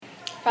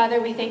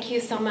Father, we thank you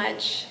so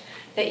much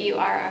that you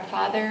are our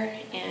Father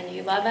and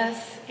you love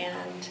us,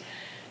 and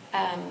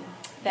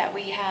that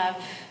we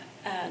have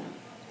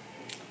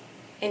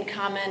in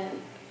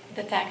common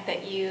the fact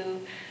that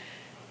you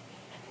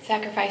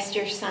sacrificed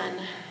your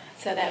Son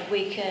so that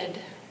we could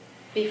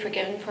be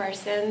forgiven for our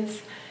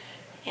sins,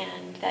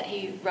 and that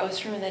he rose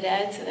from the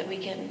dead so that we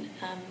can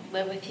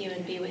live with you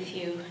and be with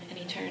you in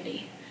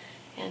eternity.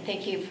 And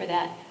thank you for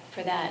that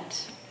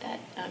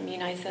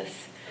unites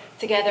us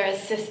together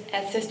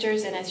as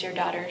sisters and as your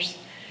daughters.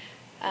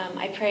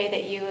 I pray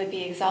that you would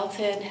be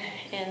exalted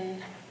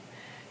in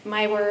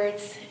my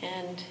words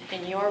and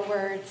in your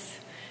words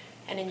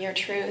and in your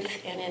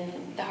truth and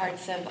in the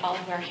hearts of all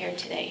who are here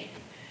today.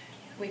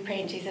 We pray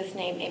in Jesus'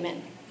 name,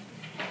 amen.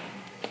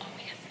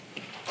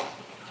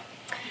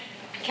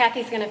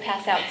 Kathy's going to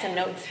pass out some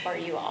notes for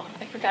you all.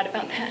 I forgot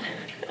about that.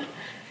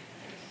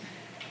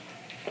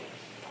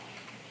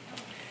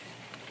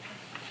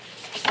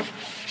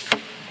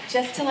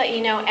 Just to let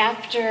you know,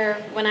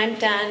 when I'm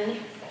done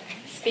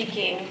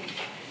speaking,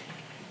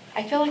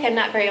 I feel like I'm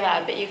not very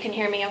loud, but you can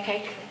hear me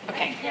okay?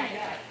 Okay.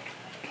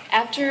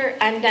 After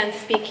I'm done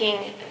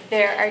speaking,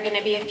 there are going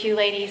to be a few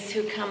ladies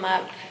who come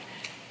up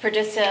for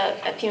just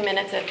a few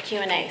minutes of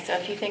Q&A. So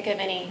if you think of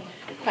any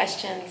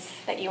questions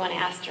that you want to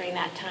ask during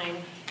that time,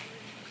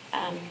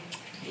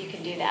 you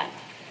can do that.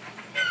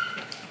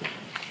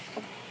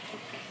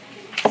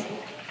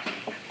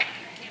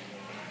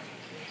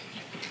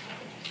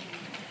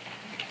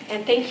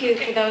 And thank you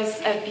for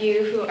those of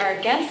you who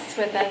are guests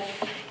with us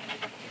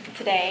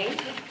today.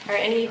 Are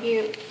any of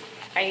you,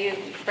 are you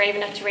brave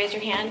enough to raise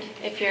your hand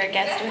if you're a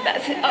guest with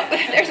us? Oh,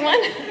 there's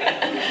one.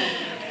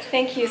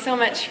 Thank you so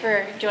much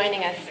for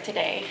joining us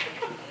today.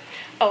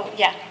 Oh,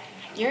 yeah,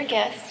 you're a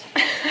guest.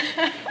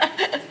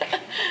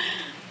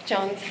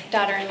 Joan's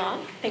daughter-in-law.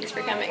 Thanks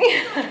for coming.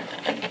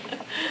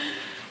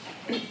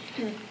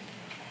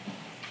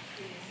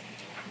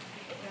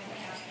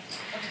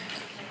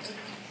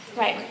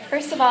 Right.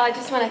 First of all, I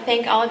just want to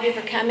thank all of you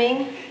for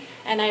coming.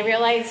 And I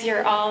realize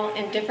you're all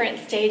in different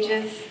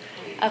stages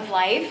of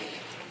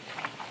life.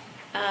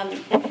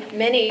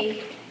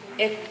 Many,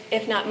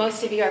 if not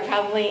most of you, are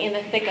probably in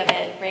the thick of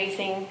it,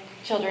 raising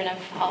children of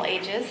all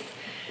ages.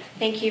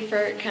 Thank you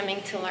for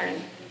coming to learn.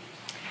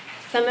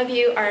 Some of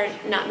you are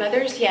not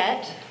mothers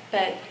yet,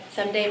 but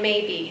someday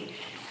may be.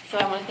 So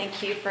I want to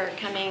thank you for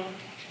coming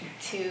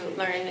to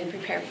learn and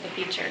prepare for the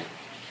future.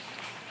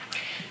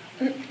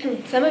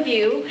 Some of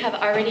you have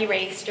already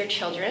raised your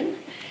children,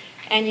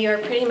 and you are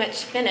pretty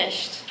much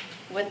finished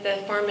with the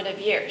formative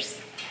years.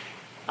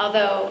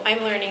 Although I'm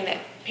learning that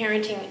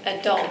parenting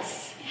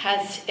adults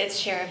has its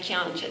share of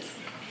challenges.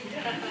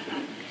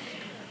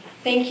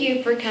 Thank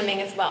you for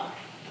coming as well.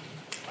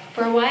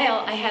 For a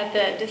while, I had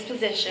the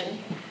disposition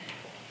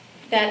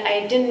that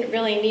I didn't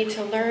really need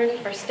to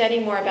learn or study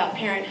more about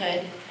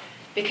parenthood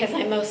because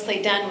I'm mostly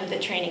done with the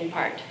training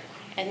part,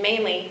 and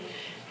mainly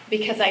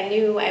because I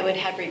knew I would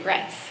have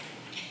regrets.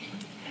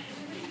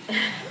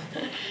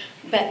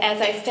 But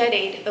as I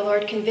studied, the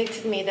Lord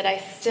convicted me that I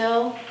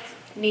still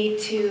need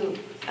to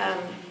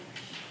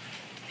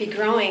be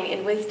growing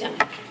in wisdom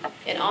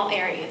in all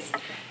areas,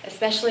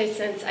 especially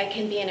since I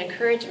can be an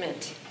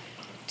encouragement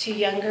to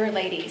younger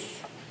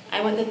ladies.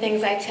 I want the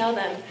things I tell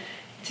them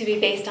to be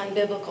based on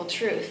biblical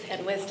truth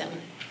and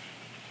wisdom.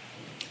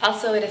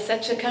 Also, it is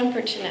such a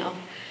comfort to know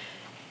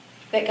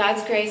that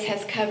God's grace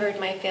has covered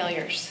my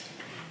failures.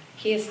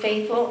 He is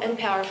faithful and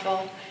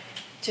powerful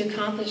to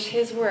accomplish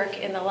his work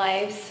in the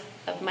lives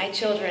of my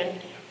children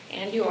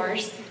and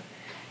yours,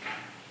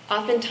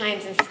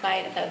 oftentimes in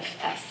spite of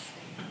us.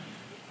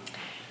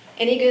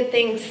 Any good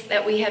things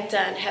that we have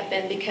done have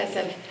been because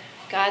of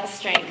God's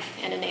strength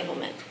and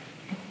enablement.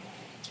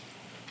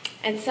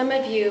 And some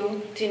of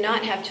you do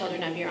not have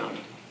children of your own.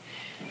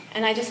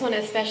 And I just want to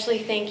especially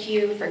thank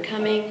you for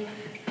coming,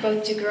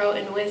 both to grow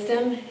in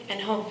wisdom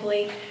and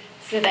hopefully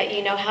so that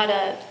you know how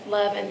to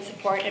love and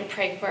support and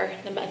pray for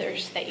the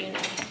mothers that you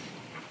know.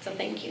 So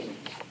thank you.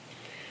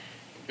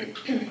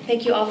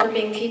 Thank you all for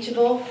being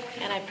teachable,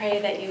 and I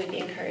pray that you would be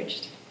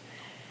encouraged.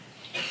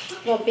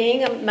 Well,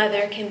 being a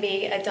mother can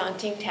be a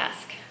daunting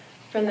task.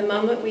 From the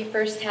moment we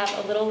first have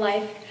a little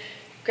life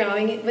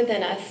growing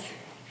within us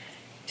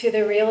to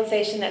the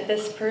realization that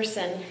this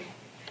person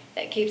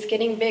that keeps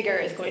getting bigger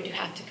is going to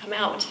have to come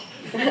out.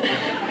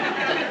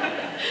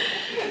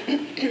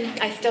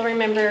 I still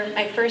remember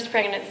my first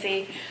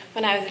pregnancy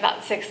when I was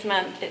about 6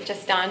 months. It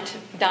just dawned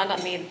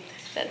on me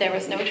that there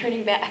was no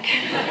turning back.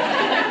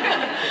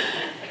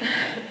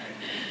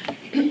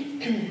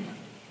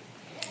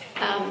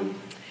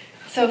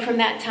 So from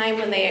that time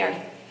when they are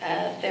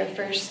they're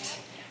first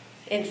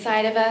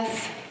inside of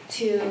us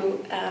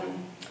to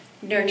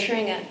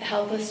nurturing a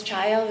helpless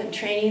child and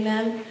training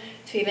them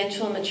to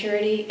eventual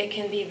maturity, it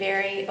can be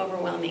very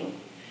overwhelming.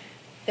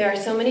 There are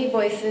so many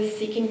voices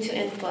seeking to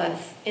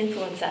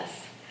influence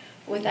us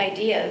with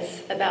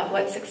ideas about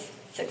what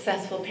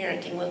successful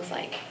parenting looks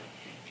like.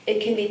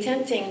 It can be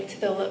tempting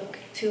to look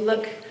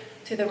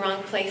to the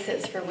wrong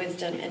places for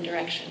wisdom and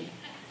direction.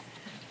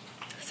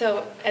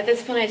 So at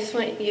this point, I just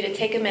want you to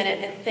take a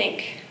minute and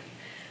think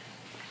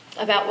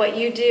about what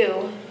you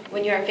do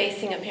when you are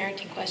facing a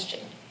parenting question.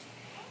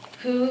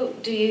 Who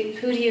do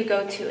you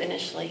go to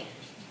initially?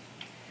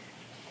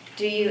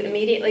 Do you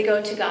immediately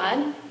go to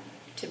God,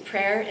 to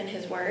prayer and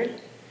His Word?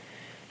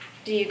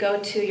 Do you go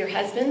to your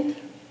husband?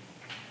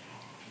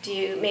 Do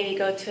you maybe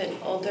go to an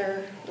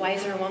older,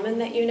 wiser woman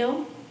that you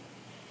know?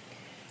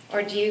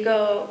 Or do you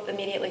go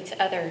immediately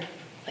to other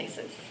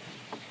places?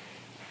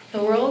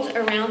 The world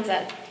around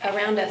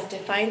us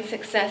defines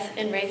success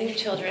in raising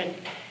children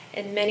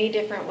in many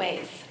different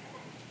ways.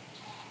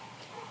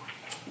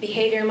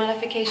 Behavior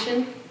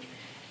modification,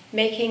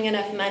 making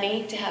enough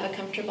money to have a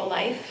comfortable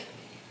life,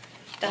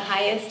 the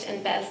highest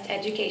and best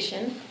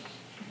education,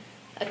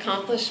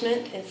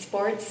 accomplishment in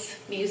sports,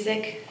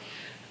 music,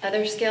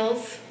 other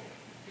skills,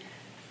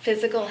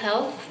 physical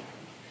health,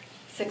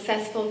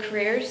 successful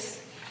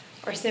careers,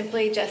 or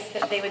simply just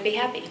that they would be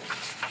happy.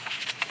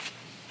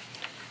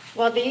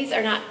 While these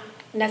are not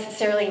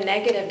necessarily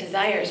negative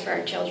desires for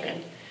our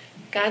children,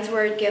 God's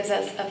Word gives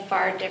us a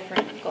far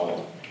different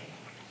goal.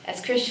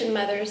 As Christian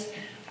mothers,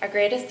 our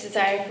greatest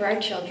desire for our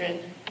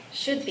children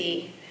should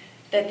be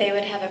that they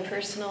would have a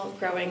personal,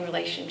 growing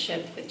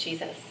relationship with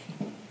Jesus.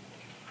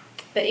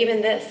 But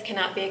even this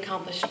cannot be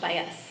accomplished by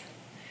us.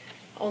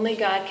 Only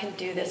God can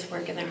do this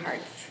work in their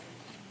hearts.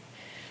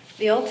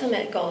 The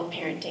ultimate goal of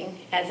parenting,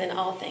 as in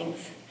all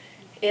things,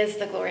 is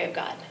the glory of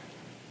God.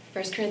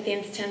 1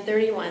 Corinthians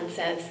 10:31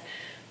 says,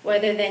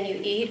 "Whether then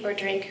you eat or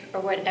drink or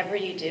whatever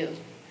you do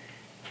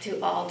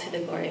all to the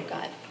glory of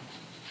God."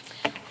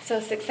 So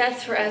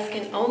success for us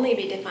can only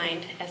be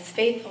defined as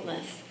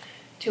faithfulness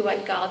to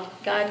what God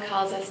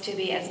calls us to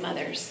be as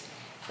mothers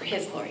for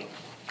His glory.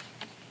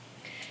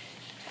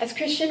 As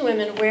Christian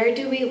women, where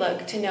do we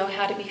look to know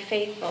how to be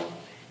faithful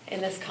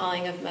in this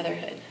calling of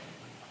motherhood?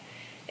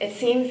 It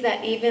seems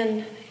that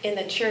even in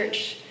the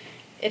church,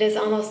 it is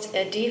almost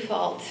a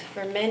default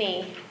for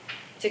many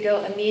to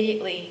go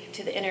immediately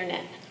to the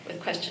internet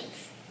with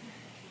questions,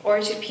 or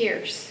to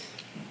peers,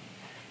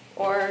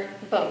 or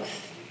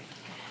both.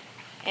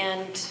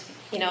 And,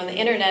 on the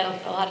internet,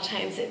 a lot of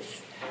times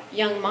it's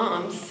young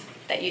moms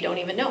that you don't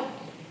even know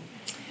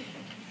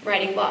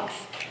writing blogs.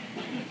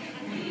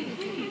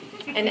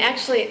 And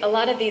actually, a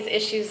lot of these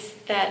issues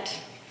that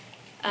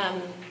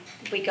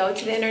we go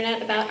to the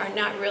internet about are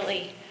not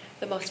really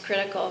the most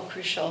critical,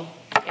 crucial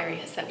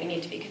areas that we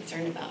need to be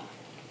concerned about.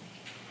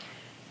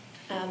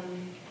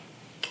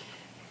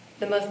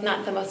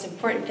 Not the most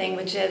important thing,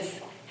 which is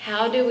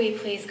how do we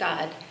please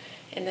God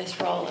in this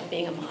role of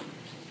being a mom?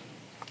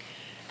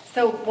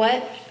 So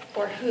what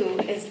or who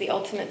is the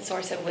ultimate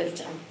source of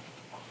wisdom?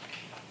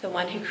 The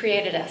one who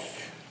created us,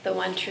 the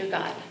one true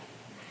God.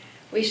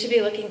 We should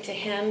be looking to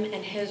Him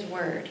and His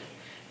Word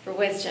for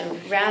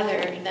wisdom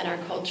rather than our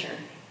culture.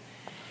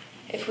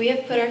 If we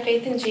have put our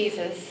faith in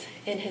Jesus,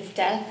 in His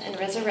death and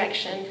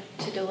resurrection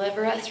to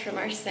deliver us from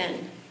our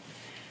sin,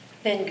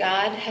 then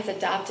God has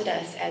adopted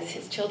us as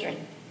His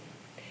children,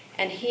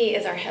 and He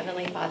is our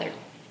Heavenly Father.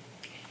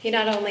 He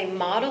not only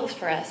models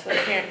for us what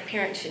a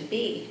parent should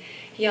be,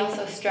 He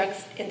also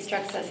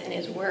instructs us in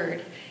His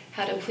Word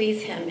how to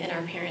please Him in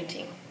our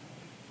parenting.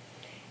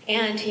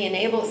 And He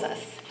enables us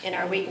in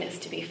our weakness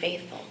to be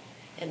faithful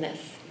in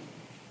this.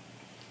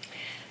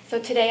 So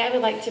today I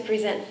would like to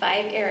present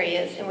 5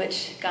 areas in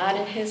which God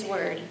in His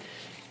Word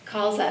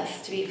calls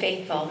us to be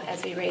faithful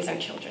as we raise our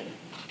children.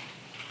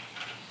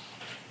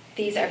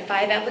 These are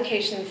 5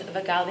 applications of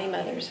a godly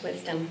mother's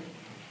wisdom.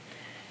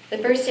 The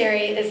first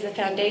area is the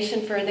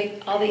foundation for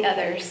all the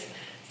others,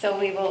 so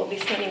we will be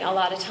spending a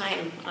lot of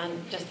time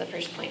on just the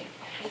first point,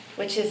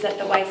 which is that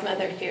the wise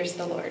mother fears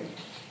the Lord.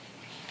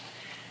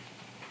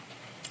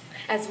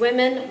 As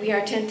women, we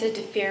are tempted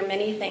to fear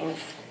many things,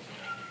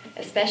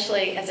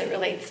 especially as it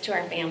relates to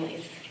our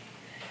families.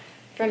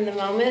 From the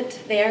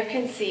moment they are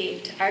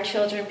conceived, our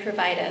children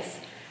provide us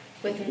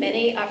with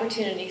many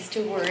opportunities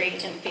to worry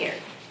and fear.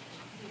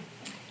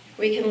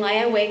 We can lie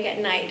awake at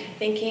night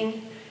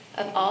thinking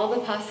of all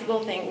the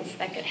possible things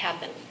that could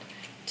happen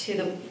to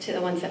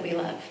the ones that we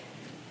love.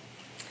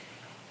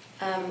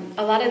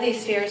 A lot of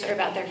these fears are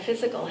about their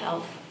physical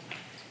health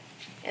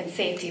and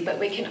safety, but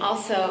we can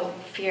also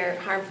fear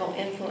harmful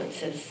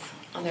influences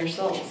on their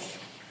souls.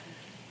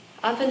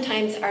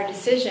 Oftentimes, our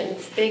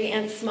decisions, big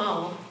and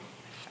small,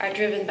 are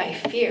driven by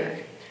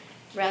fear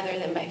rather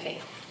than by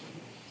faith.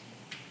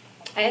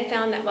 I have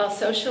found that while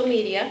social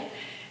media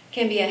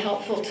can be a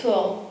helpful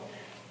tool,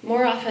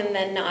 more often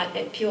than not,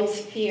 it fuels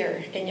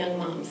fear in young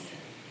moms.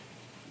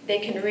 They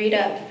can read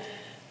up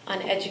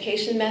on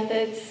education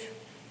methods,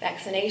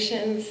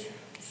 vaccinations,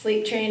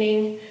 sleep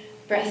training,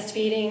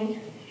 breastfeeding,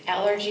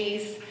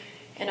 allergies,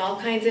 and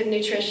all kinds of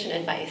nutrition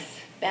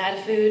advice.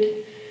 Bad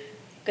food,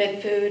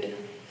 good food,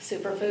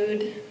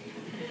 superfood,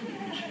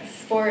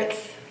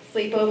 sports,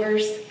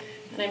 sleepovers,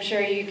 and I'm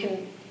sure you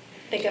can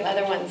think of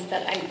other ones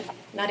that I'm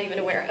not even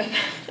aware of,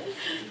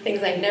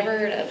 things I've never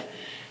heard of.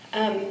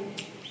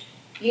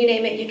 You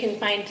name it, you can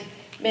find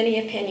many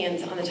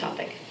opinions on the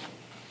topic.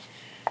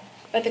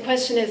 But the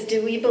question is,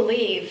 do we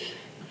believe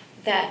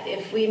that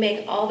if we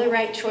make all the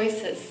right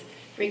choices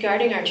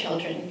regarding our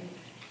children,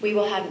 we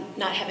will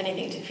not have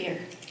anything to fear.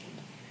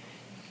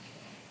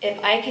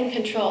 If I can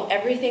control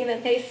everything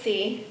that they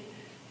see,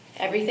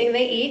 everything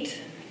they eat,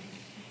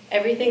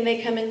 everything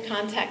they come in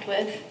contact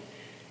with,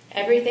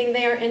 everything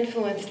they are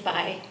influenced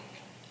by,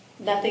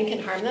 nothing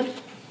can harm them.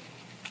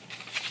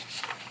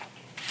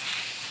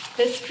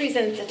 This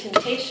presents a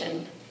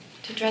temptation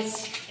to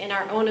trust in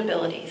our own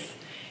abilities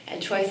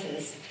and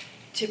choices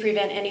to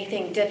prevent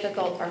anything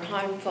difficult or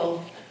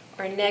harmful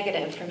or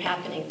negative from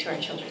happening to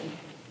our children.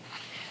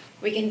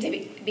 We can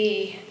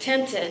be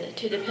tempted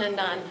to depend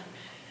on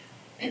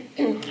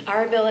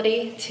our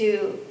ability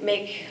to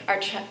make our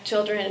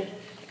children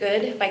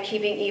good by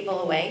keeping evil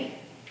away.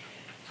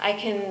 I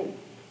can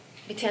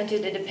be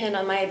tempted to depend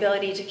on my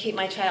ability to keep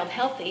my child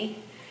healthy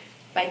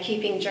by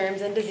keeping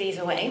germs and disease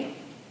away,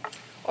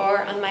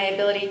 or on my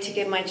ability to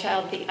give my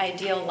child the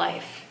ideal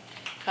life,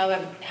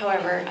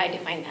 however I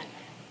define that.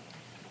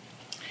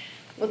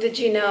 Well, did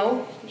you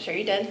know, I'm sure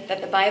you did,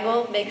 that the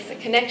Bible makes a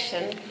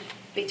connection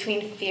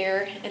between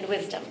fear and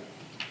wisdom?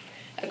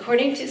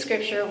 According to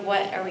Scripture,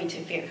 what are we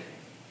to fear?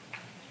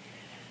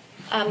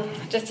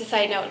 Just a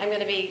side note, I'm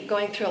going to be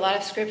going through a lot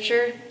of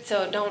Scripture,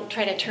 so don't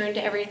try to turn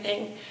to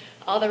everything.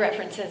 All the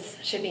references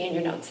should be in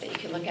your notes that you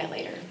can look at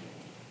later.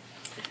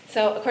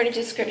 So, according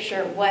to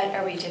Scripture, what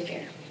are we to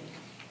fear?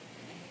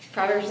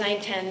 Proverbs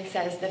 9:10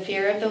 says, "The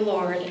fear of the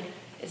Lord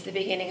is the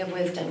beginning of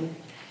wisdom,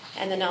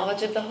 and the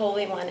knowledge of the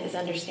Holy One is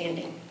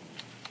understanding."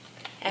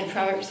 And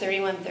Proverbs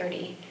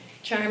 31:30,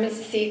 "Charm is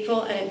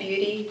deceitful and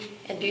beauty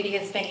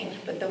is vain,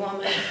 but the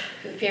woman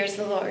who fears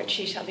the Lord,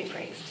 she shall be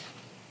praised."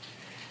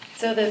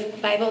 So the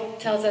Bible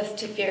tells us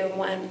to fear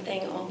one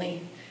thing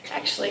only.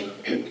 Actually,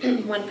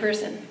 one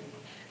person,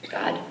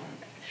 God.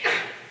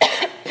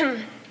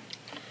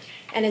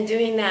 And in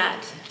doing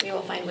that, we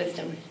will find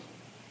wisdom.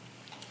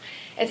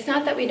 It's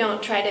not that we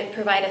don't try to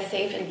provide a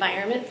safe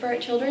environment for our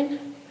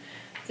children.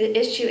 The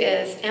issue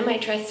is, am I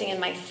trusting in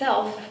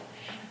myself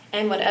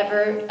and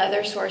whatever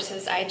other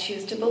sources I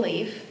choose to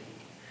believe,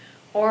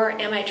 or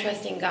am I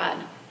trusting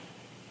God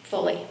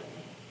fully?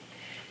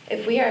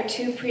 If we are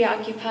too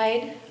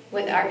preoccupied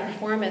with our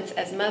performance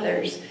as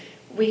mothers,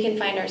 we can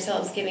find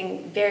ourselves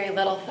giving very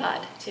little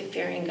thought to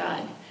fearing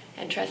God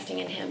and trusting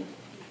in Him.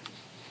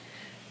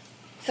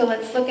 So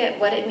let's look at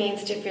what it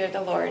means to fear the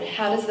Lord.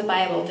 How does the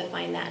Bible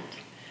define that?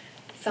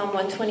 Psalm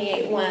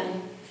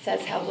 128:1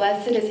 says, "How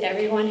blessed is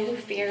everyone who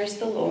fears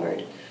the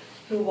Lord,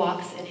 who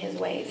walks in His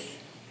ways."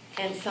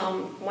 And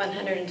Psalm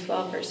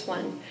 112, verse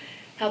 1,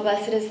 "How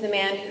blessed is the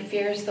man who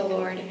fears the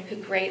Lord, who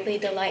greatly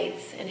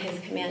delights in His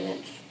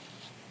commandments."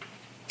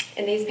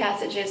 In these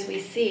passages,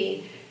 we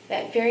see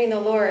that fearing the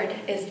Lord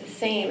is the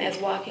same as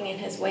walking in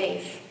His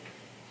ways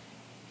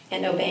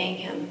and obeying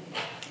Him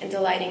and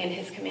delighting in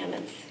His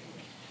commandments.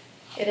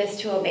 It is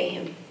to obey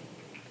Him.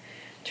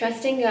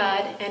 Trusting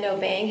God and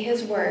obeying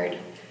His word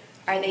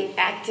are the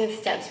active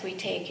steps we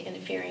take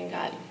in fearing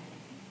God.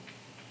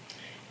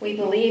 We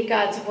believe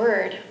God's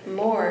word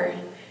more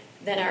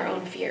than our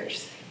own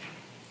fears.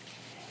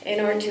 In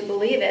order to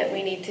believe it,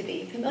 we need to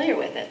be familiar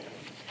with it.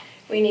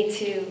 We need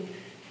to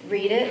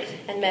read it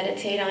and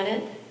meditate on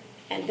it,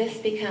 and this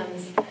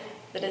becomes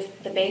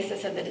the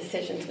basis of the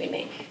decisions we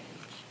make.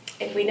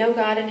 If we know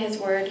God and His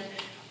word,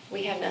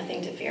 we have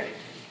nothing to fear.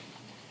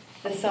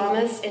 The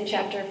psalmist in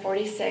chapter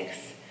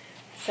 46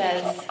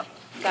 says,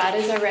 "God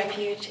is our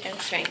refuge and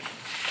strength,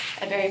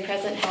 a very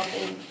present help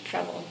in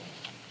trouble.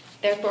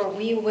 Therefore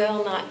we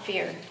will not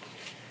fear,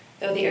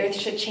 though the earth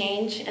should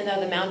change and though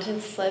the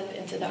mountains slip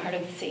into the heart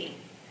of the sea."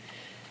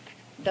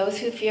 Those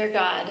who fear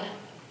God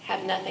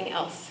have nothing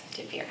else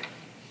to fear.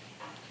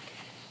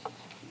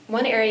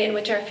 One area in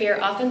which our fear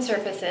often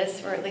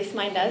surfaces, or at least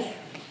mine does,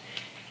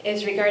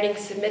 is regarding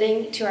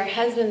submitting to our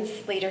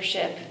husband's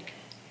leadership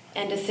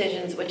and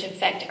decisions which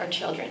affect our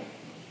children,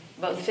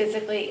 both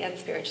physically and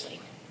spiritually.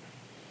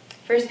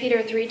 1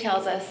 Peter 3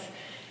 tells us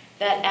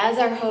that as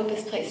our hope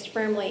is placed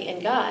firmly in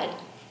God,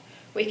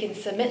 we can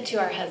submit to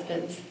our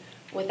husbands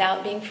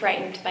without being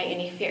frightened by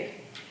any fear.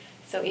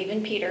 So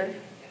even Peter,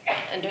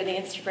 under the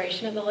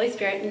inspiration of the Holy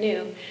Spirit,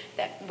 knew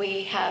that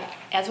we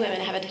as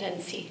women, have a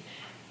tendency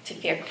to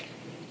fear.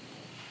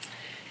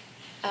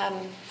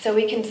 So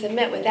we can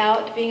submit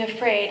without being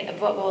afraid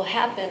of what will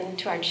happen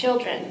to our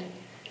children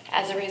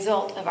as a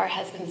result of our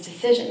husband's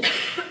decisions,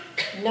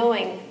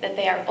 knowing that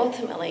they are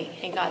ultimately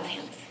in God's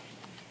hands.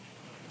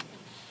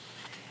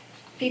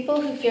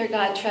 People who fear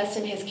God trust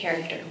in His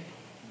character.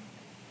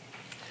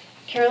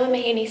 Carolyn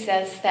Mahaney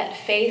says that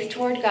faith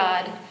toward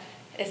God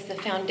is the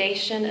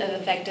foundation of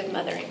effective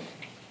mothering.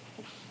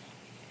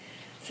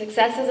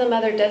 Success as a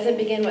mother doesn't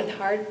begin with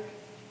hard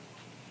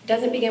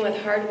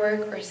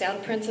work or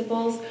sound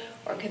principles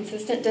or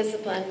consistent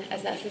discipline,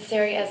 as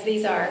necessary as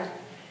these are.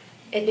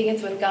 It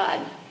begins with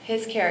God,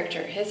 His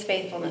character, His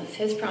faithfulness,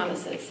 His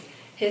promises,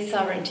 His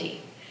sovereignty.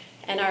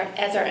 And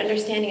as our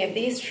understanding of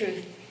these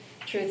truths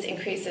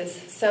increases,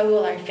 so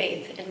will our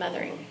faith in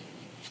mothering.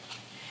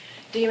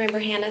 Do you remember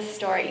Hannah's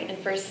story in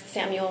 1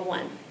 Samuel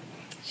 1?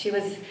 She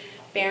was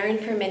barren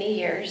for many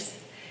years,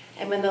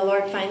 And when the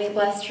Lord finally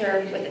blessed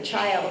her with a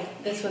child,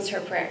 this was her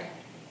prayer.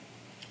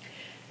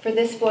 For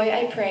this boy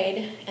I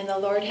prayed, and the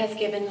Lord has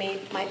given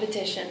me my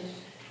petition,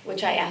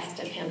 which I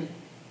asked of him.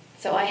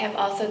 So I have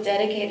also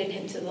dedicated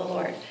him to the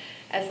Lord.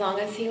 As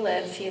long as he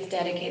lives, he is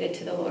dedicated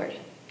to the Lord.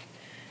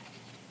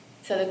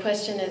 So the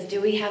question is,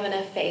 do we have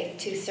enough faith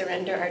to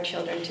surrender our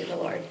children to the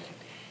Lord,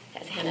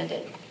 as Hannah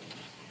did?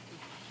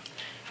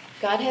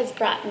 God has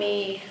brought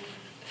me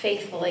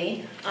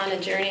faithfully on a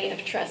journey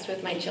of trust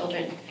with my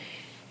children.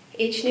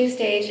 Each new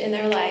stage in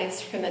their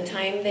lives, from the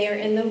time they are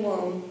in the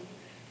womb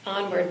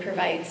onward,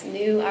 provides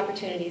new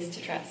opportunities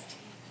to trust.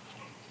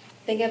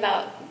 Think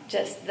about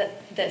just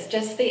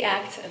the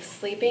act of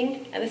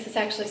sleeping, and this is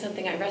actually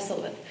something I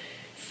wrestled with.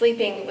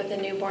 Sleeping with a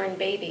newborn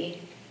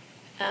baby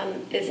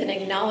is an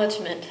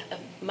acknowledgement of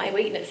my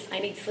weakness. I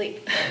need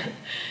sleep.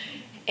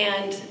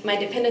 And my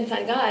dependence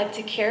on God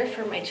to care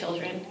for my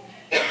children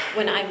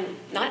when I'm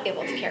not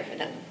able to care for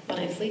them, when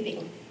I'm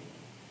sleeping.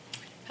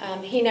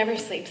 He never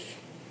sleeps.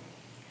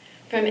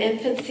 From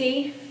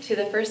infancy to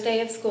the first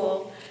day of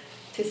school,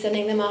 to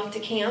sending them off to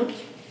camp,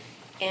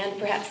 and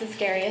perhaps the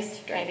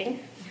scariest, driving,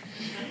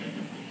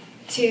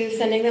 to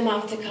sending them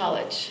off to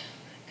college.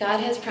 God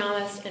has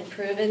promised and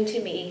proven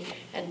to me,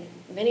 and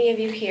many of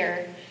you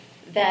here,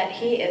 that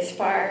He is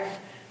far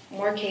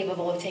more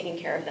capable of taking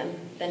care of them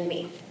than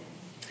me.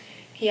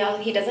 He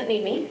doesn't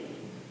need me,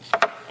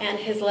 and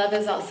His love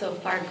is also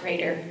far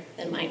greater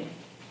than mine.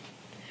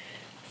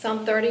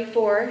 Psalm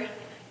 34,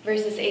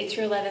 verses 8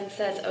 through 11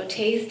 says, "O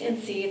taste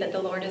and see that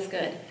the Lord is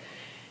good.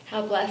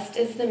 How blessed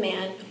is the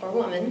man or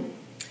woman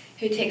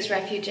who takes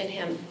refuge in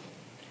Him.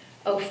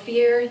 O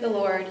fear the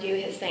Lord, you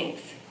His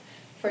saints,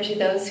 for to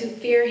those who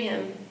fear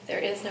Him there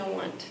is no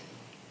want.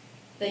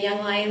 The young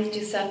lions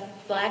do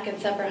lack and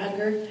suffer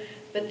hunger,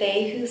 but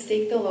they who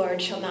seek the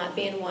Lord shall not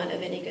be in want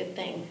of any good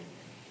thing.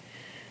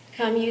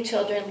 Come, you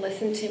children,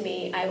 listen to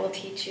me. I will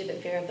teach you the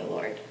fear of the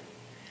Lord."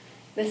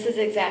 This is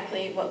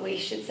exactly what we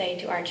should say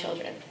to our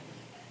children.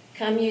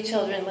 Come, you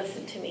children,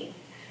 listen to me,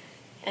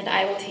 and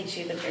I will teach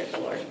you the fear of the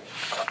Lord.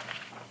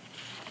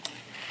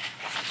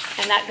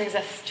 And that brings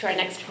us to our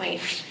next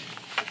point.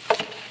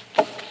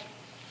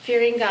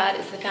 Fearing God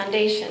is the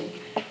foundation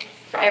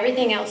for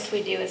everything else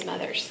we do as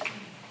mothers.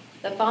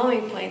 The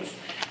following points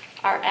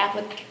are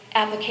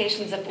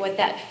applications of what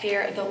that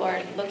fear of the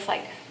Lord looks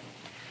like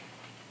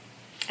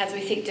as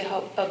we seek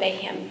to obey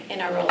Him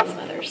in our role as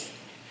mothers.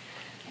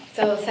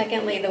 So,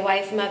 secondly, the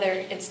wise mother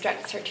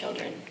instructs her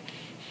children.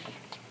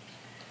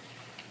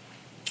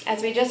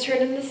 As we just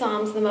heard in the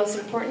Psalms, the most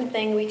important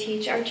thing we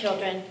teach our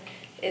children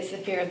is the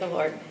fear of the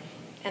Lord.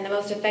 And the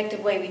most effective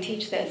way we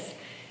teach this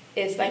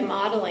is by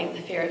modeling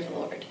the fear of the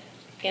Lord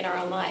in our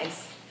own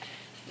lives.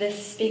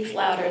 This speaks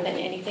louder than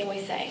anything we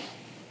say.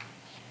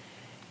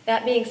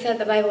 That being said,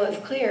 the Bible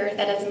is clear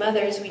that as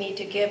mothers, we need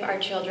to give our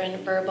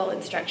children verbal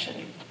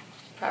instruction.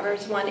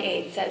 Proverbs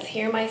 1:8 says,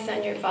 "Hear, my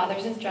son, your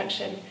father's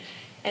instruction,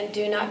 and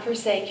do not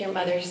forsake your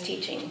mother's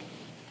teaching."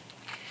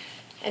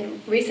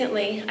 And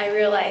recently, I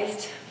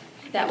realized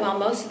that while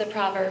most of the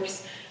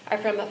Proverbs are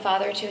from a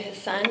father to his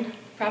son,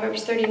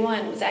 Proverbs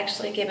 31 was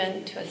actually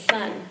given to a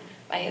son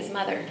by his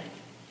mother.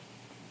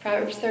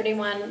 Proverbs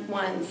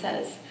 31:1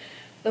 says,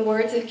 "The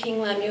words of King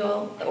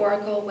Lemuel, the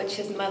oracle which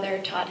his mother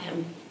taught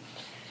him."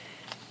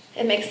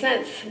 It makes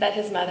sense that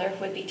his mother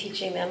would be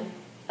teaching them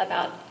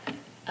about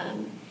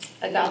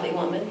a godly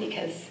woman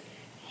because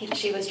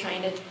she was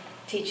trying to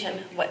teach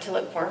him what to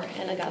look for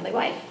in a godly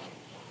wife.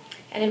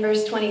 And in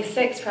verse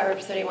 26,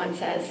 Proverbs 31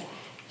 says,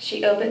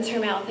 "She opens her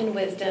mouth in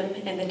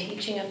wisdom, and the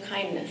teaching of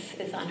kindness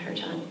is on her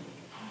tongue."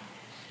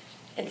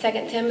 In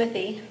 2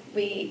 Timothy,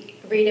 we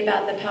read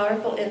about the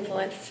powerful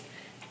influence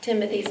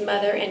Timothy's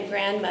mother and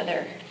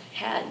grandmother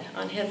had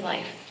on his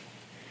life.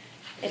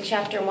 In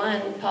chapter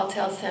 1, Paul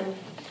tells him,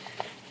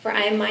 "For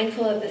I am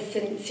mindful of the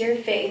sincere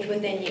faith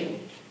within you,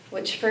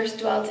 which first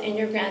dwelt in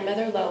your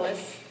grandmother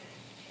Lois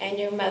and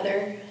your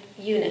mother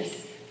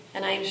Eunice,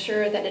 and I am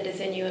sure that it is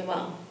in you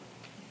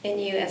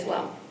as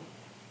well.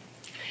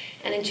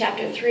 And in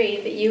chapter 3,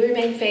 that you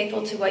remain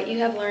faithful to what you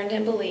have learned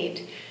and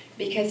believed,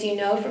 because you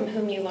know from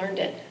whom you learned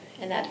it,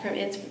 and that from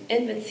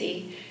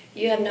infancy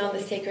you have known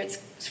the sacred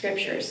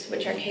scriptures,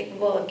 which are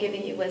capable of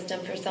giving you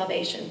wisdom for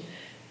salvation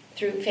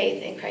through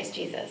faith in Christ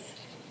Jesus."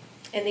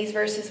 In these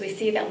verses, we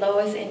see that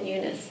Lois and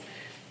Eunice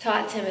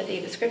taught Timothy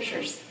the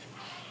scriptures,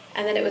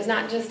 and that it was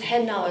not just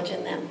head knowledge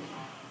in them,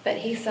 but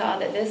he saw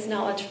that this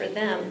knowledge for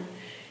them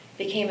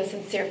became a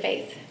sincere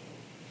faith.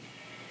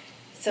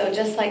 So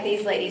just like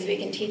these ladies, we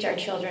can teach our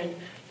children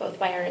both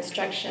by our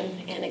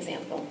instruction and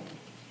example.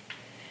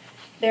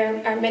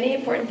 There are many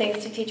important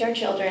things to teach our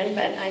children,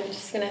 but I'm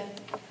just going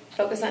to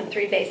focus on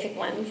 3 basic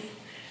ones.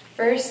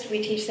 First,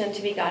 we teach them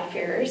to be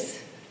God-fearers.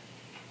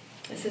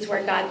 This is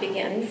where God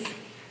begins,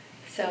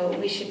 so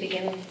we should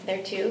begin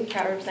there too.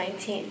 Proverbs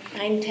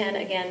 9:10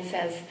 again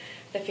says,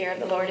 "The fear of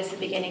the Lord is the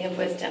beginning of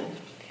wisdom."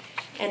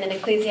 And in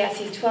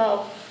Ecclesiastes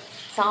 12,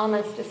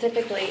 Solomon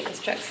specifically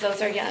instructs those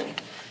who are young.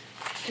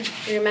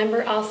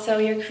 "Remember also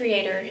your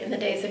Creator in the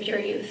days of your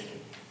youth."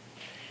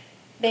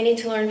 They need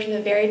to learn from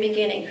the very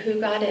beginning who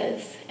God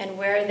is and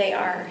where they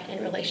are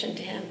in relation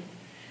to him.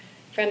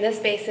 From this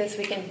basis,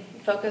 we can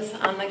focus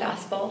on the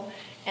gospel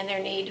and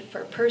their need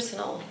for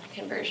personal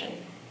conversion.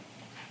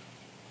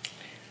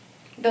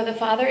 Though the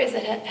father is the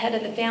head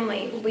of the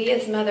family, we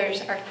as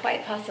mothers are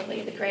quite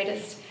possibly the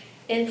greatest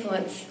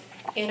influence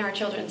in our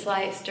children's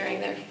lives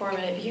during their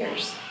formative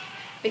years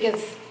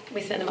because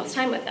we spend the most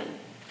time with them.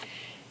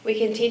 We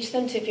can teach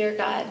them to fear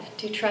God,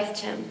 to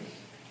trust him,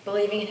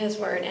 believing in his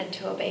word, and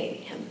to obey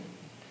him.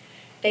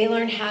 They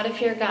learn how to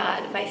fear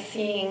God by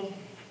seeing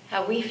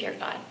how we fear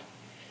God,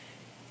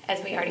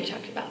 as we already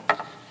talked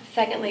about.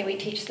 Secondly, we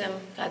teach them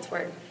God's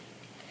word.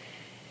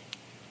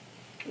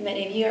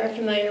 Many of you are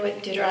familiar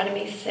with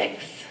Deuteronomy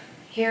 6.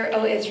 Hear,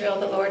 O Israel,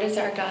 the Lord is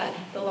our God,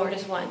 the Lord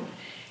is one.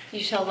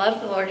 You shall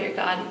love the Lord your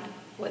God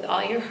with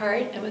all your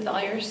heart and with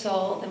all your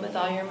soul and with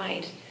all your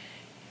might.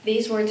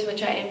 These words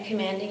which I am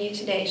commanding you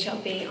today shall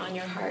be on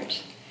your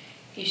heart.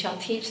 You shall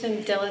teach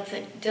them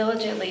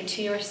diligently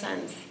to your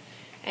sons,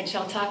 and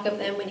shall talk of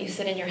them when you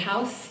sit in your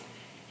house,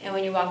 and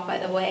when you walk by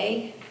the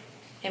way,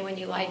 and when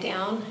you lie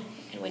down,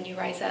 and when you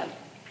rise up.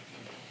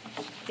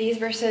 These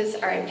verses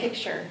are a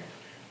picture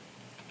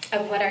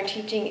of what our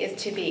teaching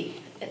is to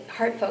be,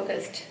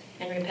 heart-focused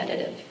and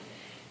repetitive.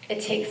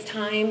 It takes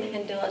time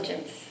and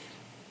diligence.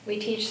 We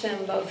teach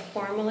them both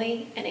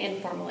formally and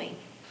informally.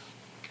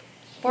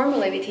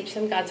 Formally, we teach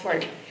them God's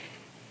word.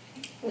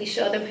 We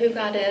show them who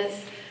God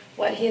is,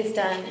 what he has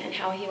done, and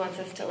how he wants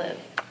us to live,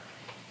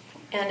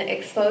 and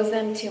expose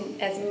them to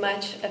as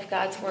much of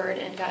God's word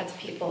and God's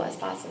people as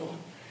possible.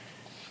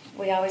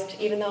 We always,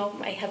 even though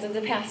my husband's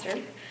a pastor,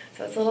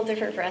 so it's a little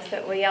different for us,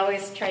 but we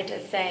always try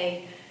to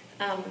say,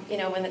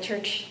 when the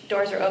church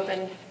doors are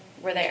open,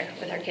 we're there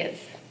with our kids.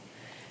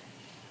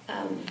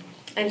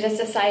 And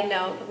just a side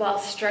note, while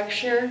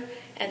structure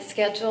and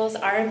schedules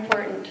are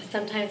important,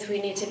 sometimes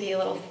we need to be a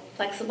little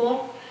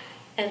flexible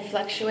and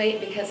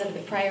fluctuate because of the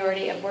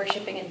priority of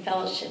worshiping and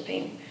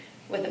fellowshipping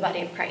with the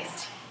body of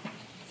Christ.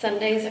 Some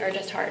days are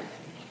just hard.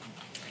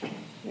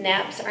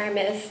 Naps are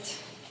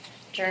missed.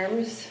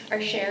 Germs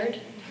are shared.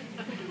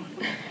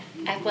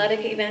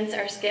 Athletic events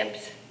are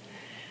skipped.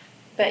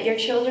 But your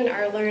children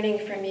are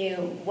learning from you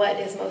what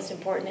is most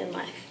important in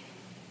life.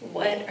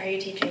 What are you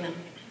teaching them?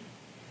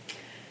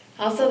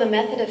 Also, the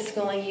method of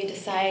schooling you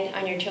decide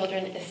on your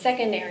children is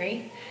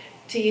secondary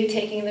to you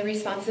taking the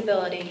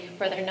responsibility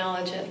for their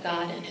knowledge of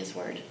God and his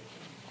word.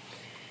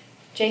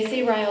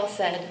 J.C. Ryle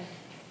said,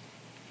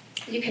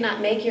 "You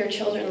cannot make your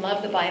children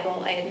love the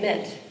Bible, I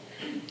admit.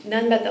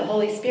 None but the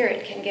Holy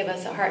Spirit can give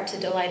us a heart to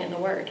delight in the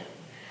word.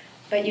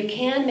 But you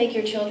can make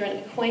your children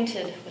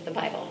acquainted with the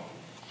Bible.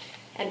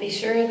 And be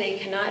sure they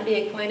cannot be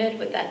acquainted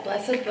with that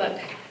blessed book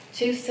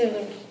too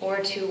soon or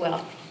too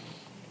well."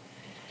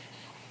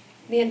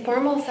 The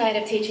informal side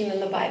of teaching them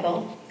the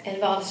Bible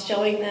involves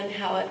showing them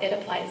how it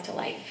applies to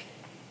life.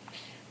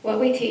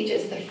 What we teach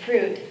is the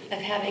fruit of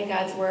having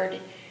God's word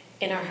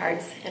in our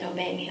hearts and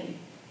obeying him.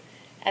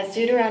 As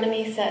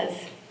Deuteronomy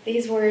says,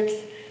 these words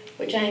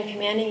which I am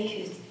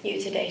commanding you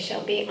today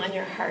shall be on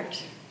your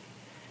heart.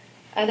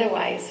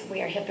 Otherwise,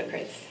 we are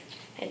hypocrites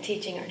and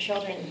teaching our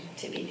children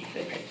to be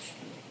hypocrites.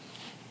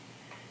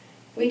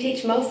 We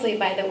teach mostly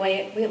by the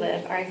way we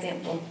live, our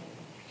example.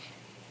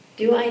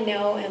 Do I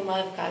know and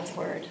love God's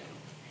word?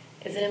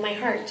 Is it in my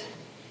heart?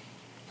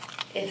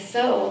 If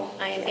so,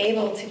 I am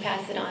able to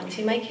pass it on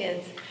to my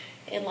kids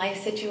in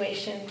life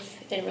situations,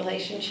 in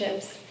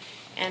relationships,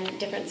 and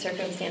different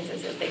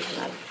circumstances as they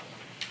come up.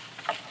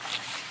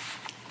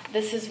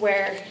 This is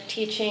where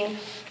teaching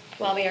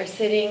while we are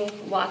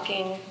sitting,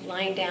 walking,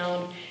 lying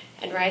down,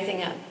 and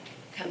rising up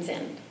comes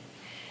in.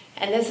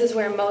 And this is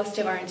where most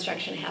of our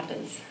instruction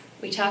happens.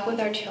 We talk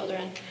with our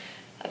children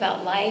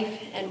about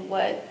life and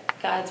what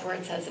God's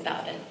word says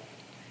about it.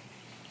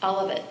 All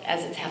of it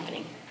as it's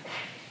happening.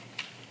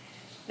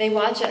 They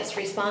watch us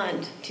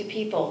respond to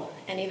people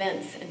and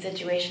events and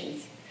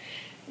situations.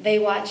 They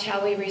watch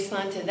how we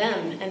respond to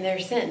them and their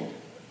sin.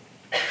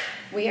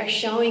 We are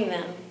showing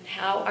them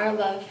how our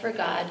love for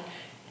God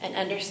and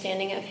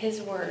understanding of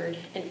his word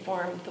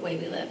inform the way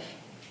we live.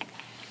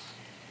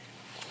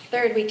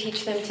 Third, we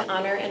teach them to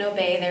honor and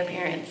obey their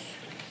parents.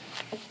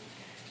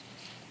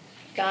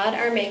 God,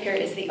 our Maker,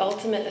 is the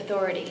ultimate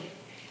authority.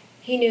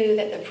 He knew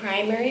that the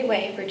primary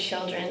way for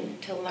children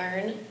to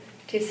learn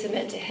to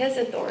submit to his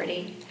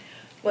authority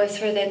was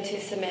for them to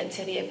submit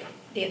to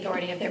the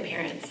authority of their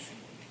parents.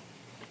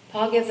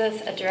 Paul gives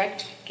a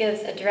direct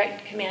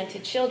command to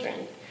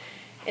children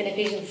in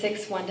Ephesians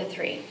 6,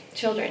 1-3.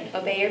 Children,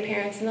 obey your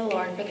parents in the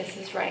Lord, for this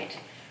is right.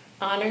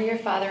 Honor your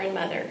father and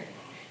mother,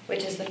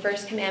 which is the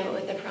first commandment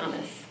with the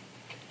promise,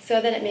 so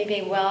that it may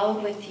be well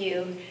with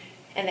you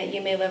and that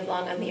you may live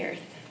long on the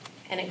earth.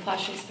 And in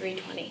Colossians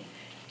 3:20,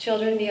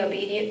 children, be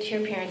obedient to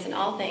your parents in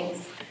all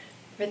things,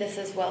 for this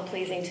is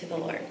well-pleasing to the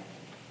Lord.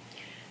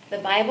 The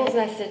Bible's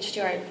message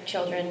to our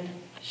children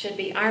should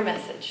be our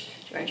message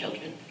to our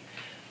children.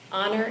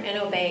 Honor and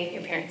obey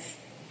your parents.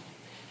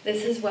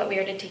 This is what we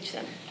are to teach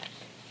them.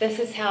 This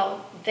is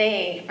how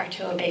they are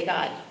to obey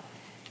God.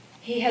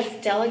 He has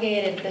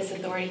delegated this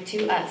authority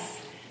to us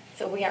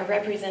So we are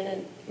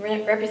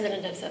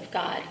representatives of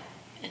God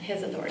and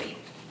his authority.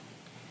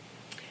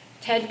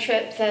 Ted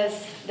Tripp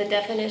says the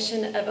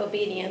definition of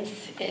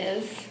obedience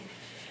is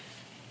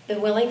the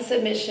willing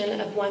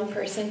submission of one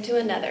person to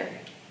another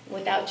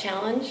without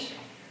challenge,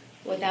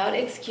 without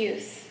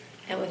excuse,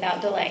 and without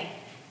delay.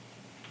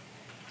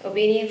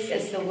 Obedience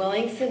is the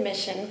willing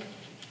submission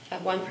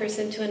of one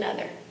person to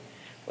another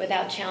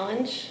without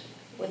challenge,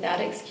 without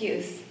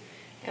excuse,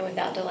 and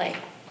without delay.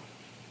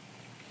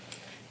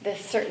 This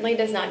certainly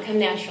does not come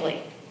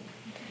naturally.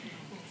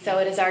 So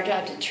it is our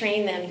job to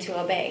train them to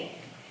obey.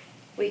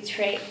 We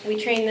train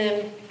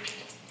them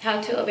how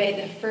to obey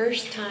the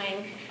first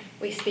time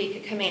we speak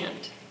a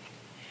command.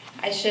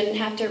 I shouldn't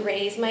have to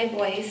raise my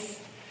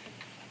voice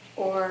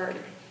or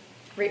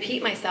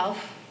repeat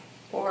myself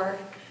or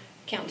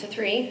count to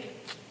 3.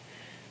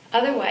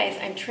 Otherwise,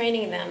 I'm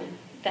training them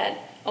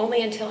that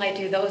only until I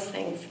do those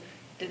things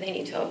do they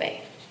need to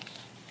obey.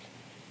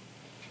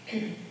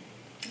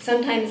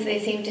 Sometimes they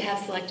seem to have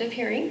selective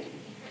hearing,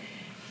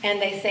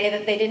 and they say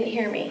that they didn't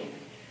hear me.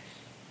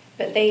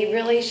 But they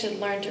really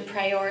should learn to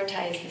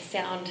prioritize the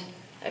sound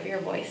of your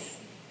voice,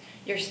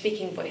 your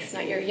speaking voice,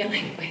 not your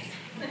yelling voice.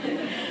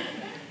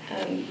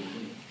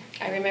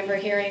 I remember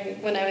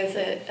hearing when I was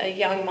a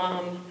young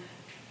mom,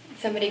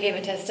 somebody gave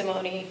a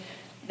testimony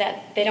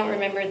that they don't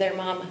remember their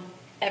mom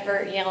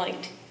ever yelling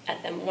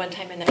at them one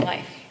time in their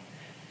life.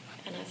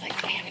 And I was like,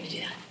 okay, I'm going to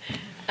do that.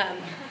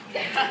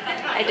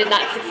 I did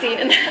not succeed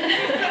in that.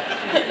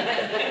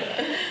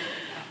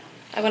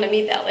 I want to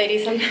meet that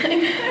lady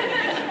sometime.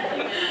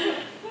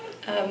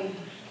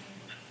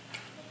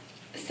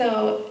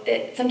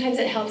 Sometimes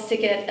it helps to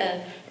get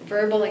a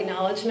verbal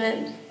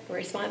acknowledgement, a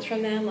response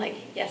from them, like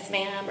yes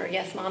ma'am or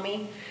yes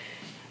mommy.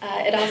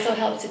 It also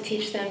helps to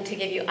teach them to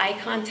give you eye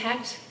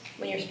contact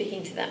when you're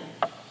speaking to them.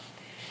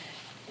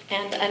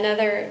 And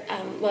another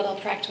little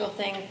practical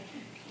thing,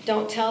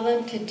 don't tell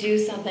them to do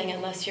something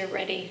unless you're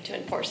ready to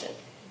enforce it.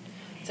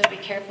 So be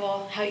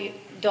careful how you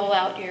dole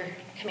out your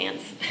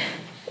commands.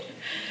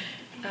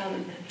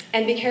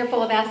 And be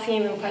careful of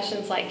asking them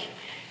questions like,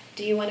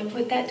 do you want to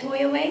put that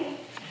toy away?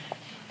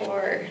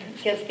 Or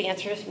guess the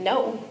answer is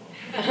no.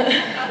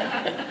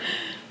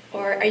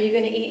 Or are you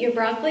going to eat your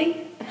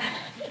broccoli?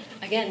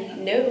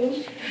 Again,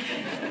 no.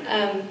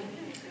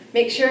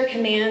 Make sure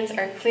commands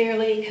are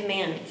clearly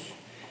commands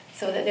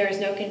so that there is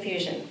no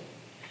confusion.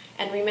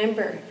 And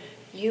remember,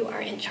 you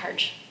are in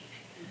charge.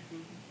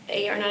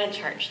 They are not in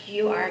charge.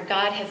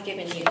 God has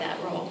given you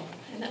that role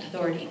and that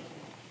authority.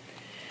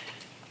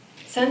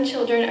 Some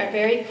children are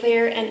very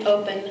clear and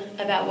open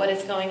about what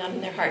is going on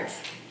in their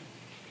hearts.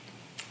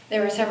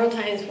 There were several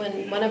times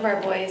when one of our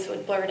boys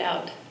would blurt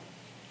out,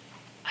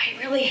 I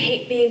really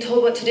hate being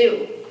told what to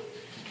do.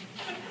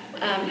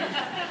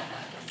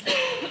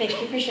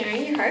 Thank you for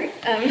sharing your heart.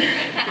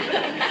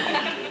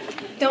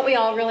 Don't we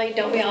all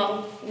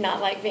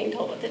not like being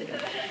told what to do?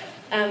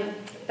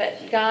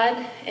 But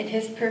God, in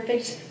his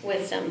perfect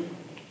wisdom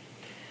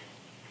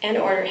and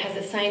order, has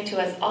assigned to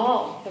us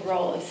all the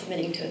role of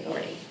submitting to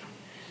authority.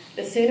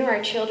 The sooner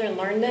our children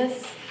learn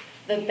this,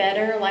 the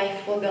better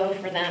life will go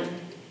for them,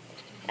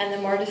 and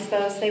the more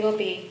disposed they will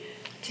be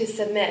to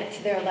submit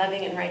to their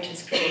loving and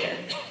righteous Creator,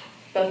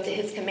 both to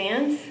his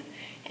commands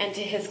and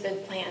to his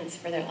good plans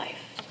for their life.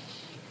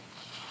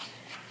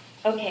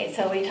 Okay,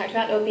 so we talked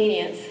about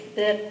obedience.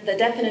 The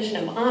definition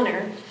of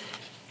honor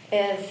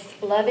is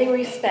loving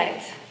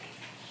respect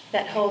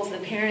that holds the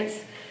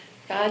parents'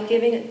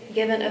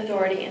 God-given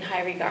authority in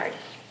high regard.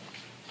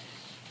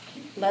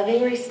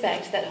 Loving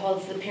respect that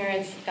holds the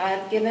parents'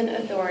 God-given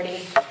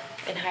authority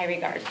in high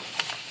regard.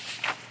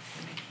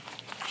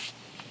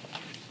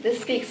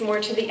 This speaks more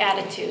to the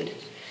attitude,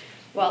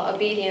 while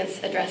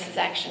obedience addresses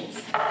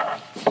actions.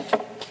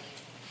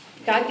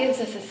 God gives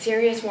us a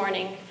serious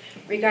warning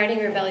regarding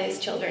rebellious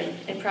children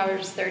in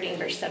Proverbs 13,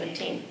 verse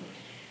 17.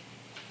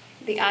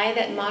 The eye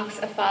that mocks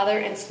a father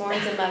and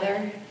scorns a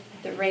mother,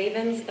 the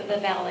ravens of the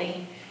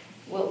valley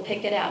will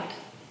pick it out,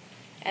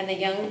 and the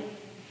young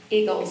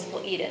eagles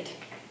will eat it.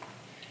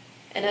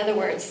 In other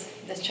words,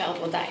 this child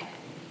will die.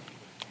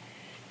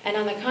 And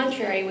on the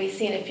contrary, we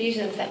see in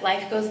Ephesians that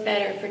life goes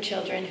better for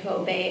children who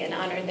obey and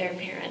honor their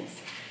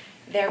parents,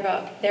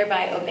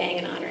 thereby obeying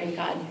and honoring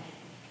God.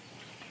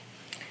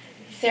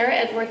 Sarah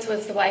Edwards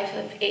was the wife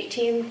of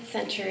 18th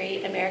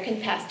century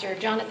American pastor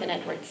Jonathan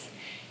Edwards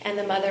and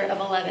the mother of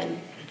 11.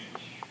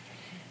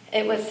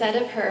 It was said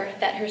of her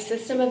that her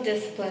system of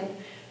discipline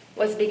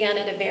was begun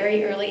at a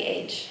very early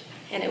age,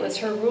 and it was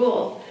her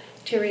rule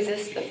to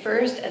resist the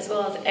first as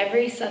well as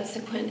every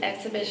subsequent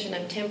exhibition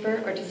of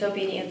temper or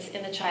disobedience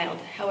in a child,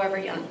 however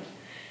young,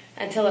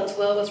 until its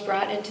will was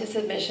brought into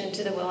submission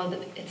to the will of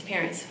its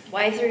parents,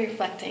 wisely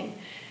reflecting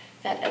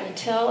that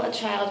until a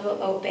child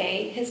will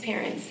obey his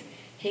parents,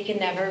 he can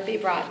never be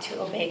brought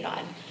to obey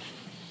God.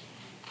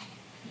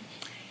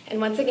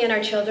 And once again,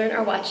 our children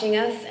are watching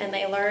us, and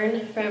they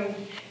learn from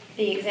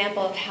the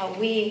example of how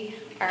we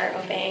are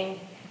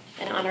obeying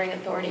and honoring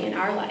authority in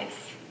our lives.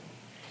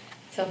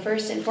 So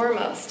first and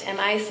foremost, am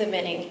I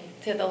submitting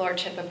to the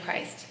Lordship of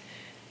Christ?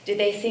 Do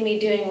they see me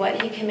doing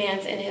what he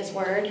commands in his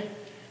word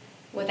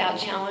without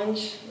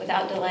challenge,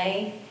 without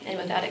delay, and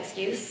without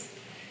excuse?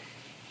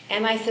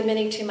 Am I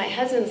submitting to my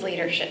husband's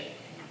leadership?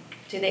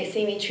 Do they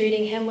see me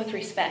treating him with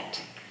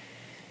respect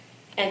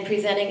and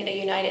presenting a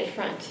united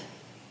front?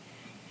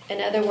 In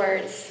other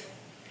words,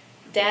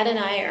 Dad and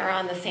I are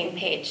on the same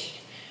page.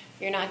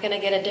 You're not going to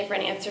get a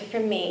different answer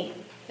from me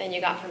than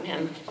you got from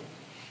him.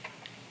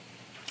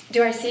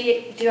 Do our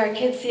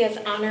kids see us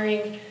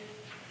honoring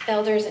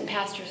elders and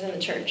pastors in the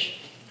church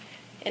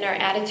in our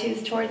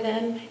attitudes toward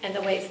them and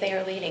the ways they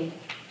are leading?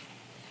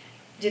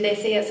 Do they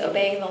see us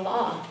obeying the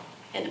law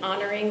and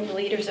honoring the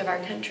leaders of our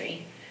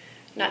country,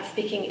 not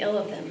speaking ill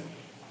of them?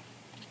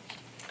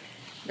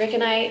 Rick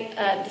and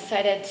I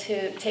decided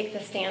to take the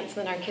stance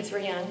when our kids were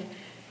young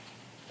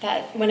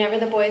that whenever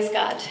the boys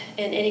got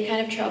in any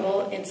kind of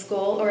trouble in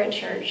school or in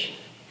church,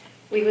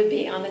 we would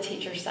be on the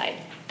teacher's side.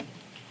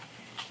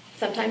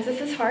 Sometimes this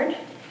is hard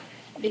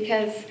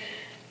because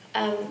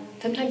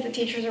sometimes the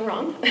teachers are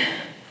wrong.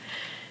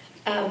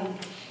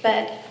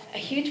 But a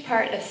huge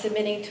part of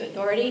submitting to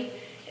authority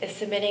is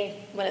submitting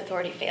when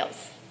authority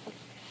fails.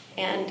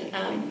 And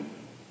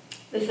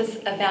this is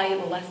a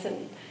valuable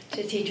lesson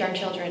to teach our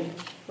children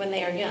when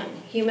they are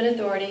young. Human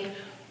authority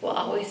will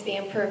always be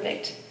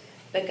imperfect,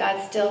 but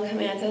God still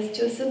commands us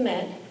to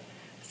submit,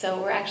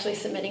 so we're actually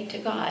submitting to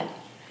God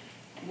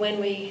when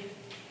we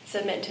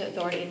submit to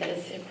authority that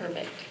is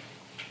imperfect.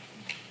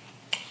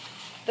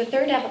 The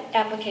third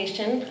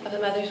application of a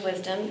mother's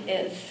wisdom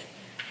is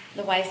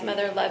the wise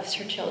mother loves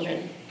her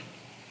children.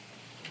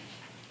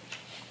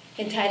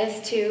 In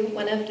Titus 2,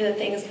 one of the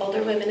things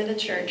older women in the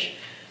church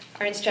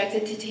are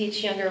instructed to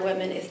teach younger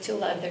women is to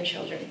love their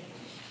children.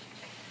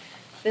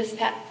 This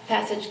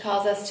passage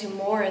calls us to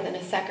more than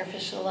a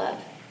sacrificial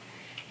love.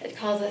 It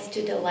calls us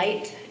to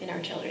delight in our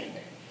children.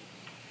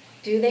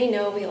 Do they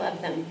know we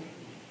love them?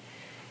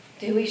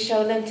 Do we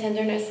show them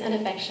tenderness and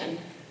affection?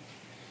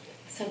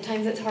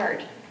 Sometimes it's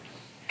hard.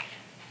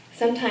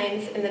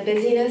 Sometimes in the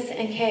busyness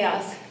and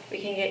chaos, we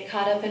can get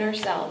caught up in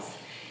ourselves,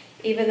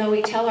 even though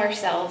we tell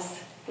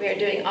ourselves we are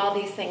doing all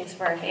these things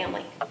for our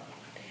family.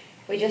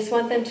 We just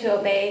want them to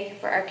obey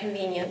for our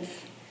convenience,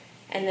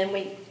 and then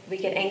we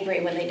get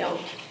angry when they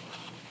don't.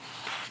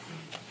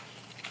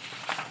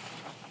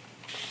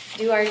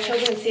 Do our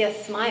children see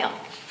us smile?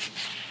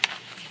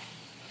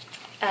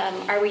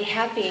 Are we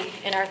happy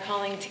in our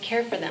calling to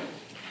care for them?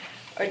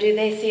 Or do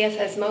they see us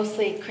as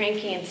mostly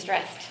cranky and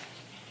stressed?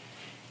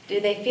 Do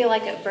they feel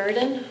like a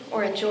burden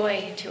or a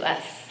joy to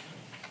us?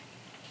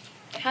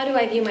 How do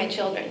I view my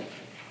children?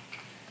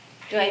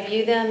 Do I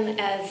view them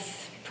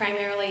as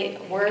primarily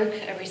work,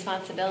 a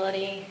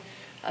responsibility,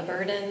 a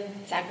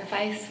burden,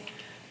 sacrifice?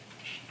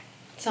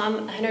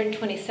 Psalm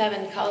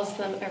 127 calls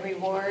them a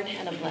reward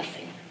and a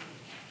blessing.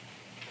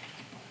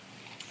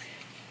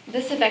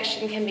 This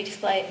affection can be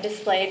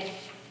displayed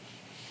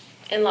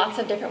in lots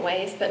of different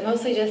ways, but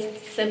mostly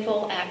just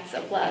simple acts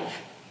of love.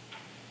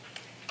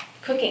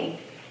 Cooking.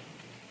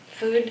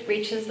 Food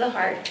reaches the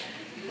heart,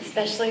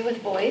 especially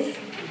with boys.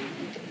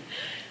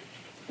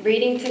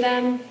 Reading to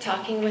them,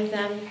 talking with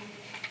them,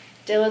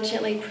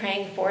 diligently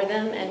praying for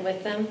them and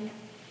with them,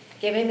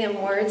 giving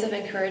them words of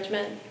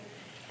encouragement,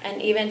 and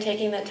even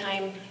taking the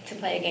time to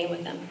play a game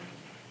with them.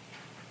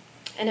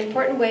 An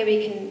important way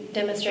we can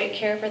demonstrate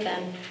care for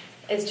them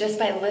is just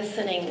by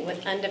listening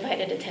with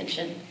undivided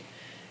attention.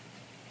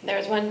 There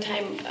was one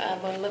time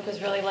when Luke was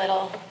really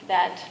little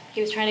that he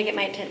was trying to get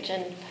my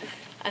attention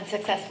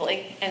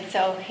unsuccessfully, and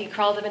so he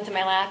crawled up into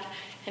my lap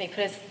and he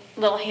put his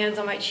little hands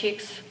on my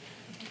cheeks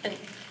and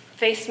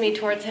faced me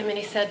towards him and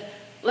he said,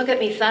 "Look at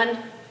me, son."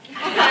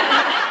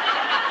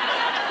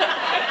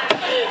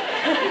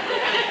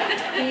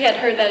 He had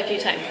heard that a few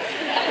times.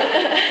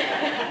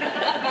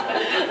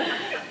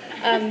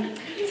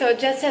 So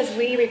just as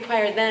we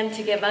require them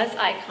to give us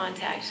eye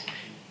contact,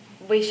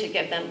 we should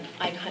give them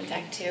eye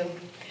contact too.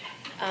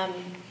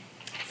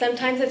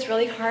 Sometimes it's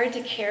really hard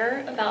to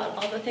care about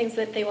all the things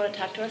that they want to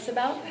talk to us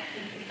about,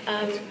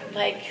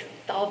 like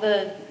all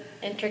the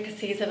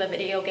intricacies of a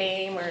video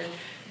game or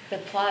the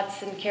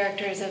plots and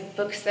characters of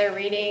books they're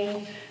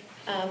reading,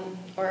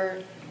 or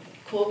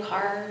cool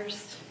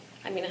cars.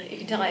 I mean, you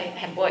can tell I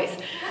have boys.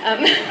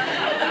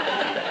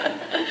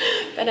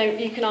 But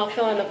you can all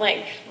fill in the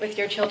blank with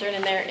your children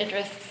and their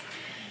interests.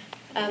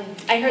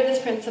 I heard this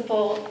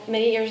principle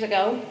many years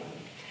ago,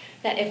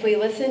 that if we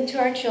listen to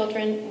our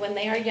children when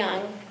they are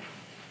young,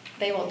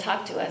 they will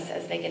talk to us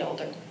as they get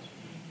older.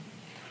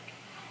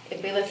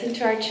 If we listen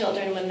to our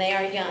children when they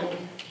are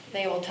young,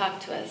 they will talk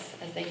to us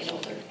as they get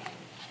older.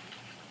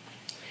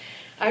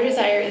 Our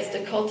desire is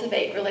to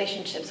cultivate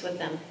relationships with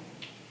them.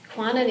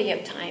 Quantity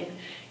of time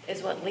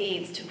is what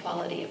leads to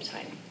quality of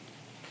time.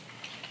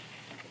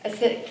 A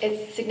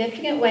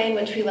significant way in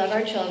which we love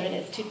our children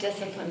is to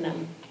discipline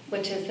them,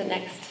 which is the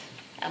next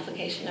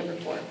application, number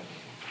 4.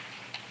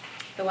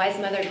 The wise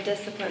mother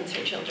disciplines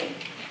her children.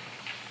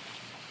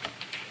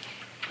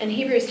 In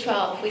Hebrews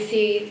 12, we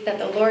see that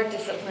the Lord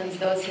disciplines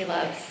those he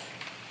loves.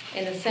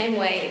 In the same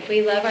way, if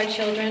we love our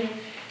children,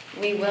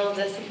 we will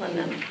discipline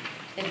them.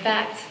 In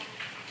fact,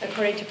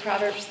 according to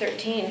Proverbs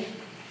 13,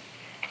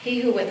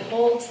 he who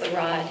withholds the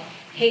rod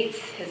hates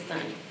his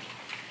son,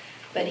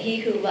 but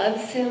he who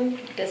loves him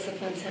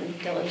disciplines him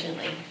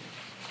diligently.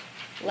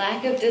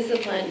 Lack of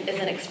discipline is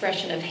an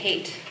expression of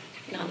hate,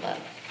 not love.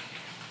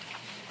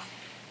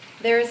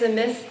 There is a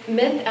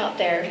myth out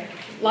there,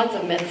 lots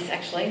of myths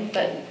actually,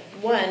 but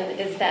one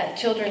is that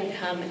children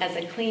come as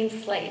a clean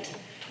slate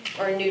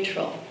or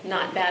neutral,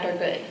 not bad or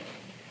good,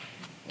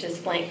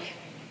 just blank.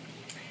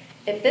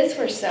 If this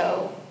were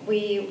so,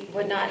 we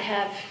would not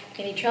have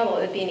any trouble.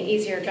 It would be an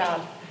easier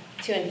job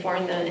to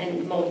inform them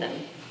and mold them.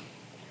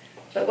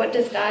 But what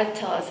does God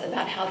tell us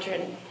about how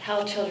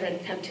children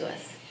come to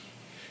us?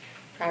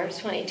 Proverbs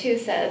 22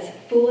 says,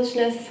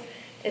 foolishness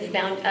is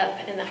bound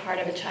up in the heart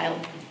of a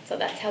child. So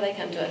that's how they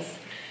come to us.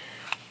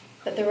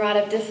 But the rod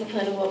of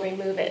discipline will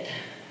remove it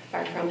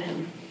far from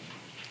him.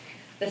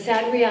 The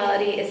sad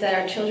reality is that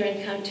our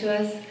children come to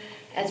us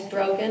as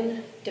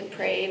broken,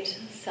 depraved,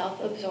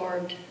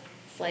 self-absorbed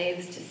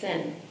slaves to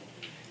sin.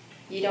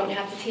 You don't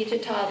have to teach a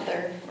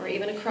toddler or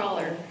even a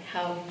crawler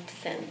how to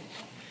sin.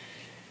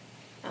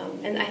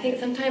 And I think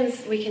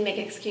sometimes we can make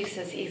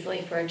excuses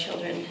easily for our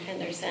children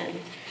and their sin.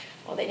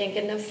 Well, they didn't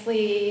get enough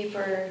sleep,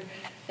 or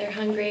they're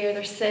hungry, or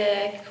they're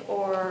sick,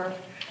 or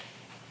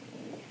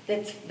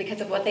it's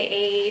because of what they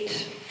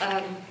ate.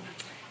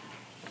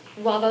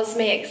 While those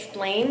may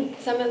explain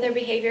some of their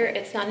behavior,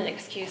 it's not an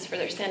excuse for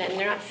their sin, and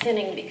they're not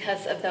sinning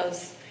because of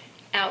those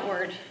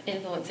outward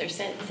influences.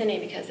 They're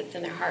sinning because it's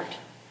in their heart,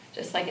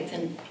 just like it's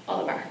in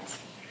all of our hearts.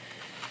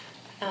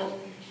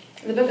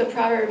 The book of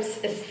Proverbs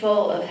is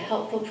full of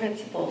helpful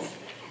principles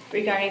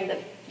regarding the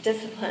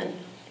discipline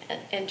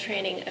and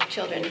training of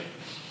children.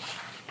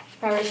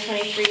 Proverbs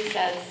 23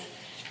 says,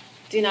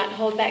 do not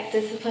hold back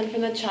discipline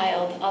from the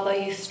child. Although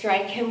you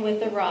strike him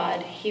with the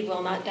rod, he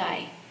will not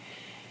die.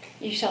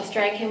 You shall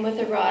strike him with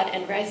the rod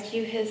and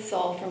rescue his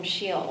soul from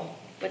Sheol,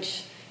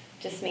 which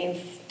just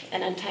means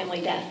an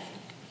untimely death.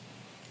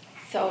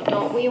 So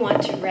don't we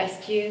want to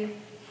rescue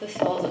the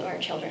souls of our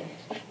children?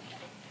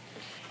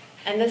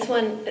 And this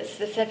one is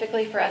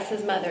specifically for us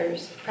as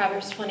mothers,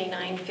 Proverbs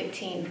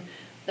 29:15.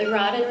 The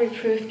rod and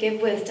reproof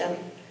give wisdom,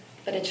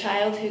 but a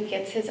child who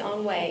gets his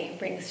own way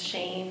brings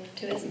shame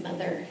to his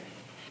mother.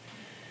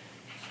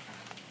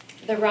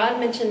 The rod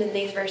mentioned in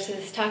these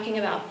verses is talking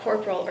about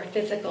corporal or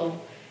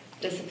physical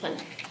discipline.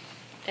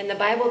 In the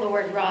Bible, the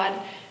word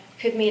rod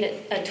could mean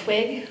a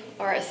twig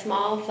or a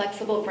small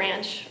flexible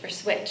branch or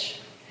switch.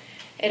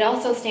 It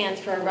also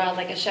stands for a rod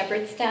like a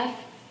shepherd's staff,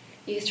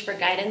 used for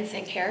guidance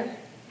and care.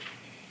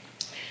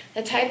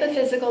 The type of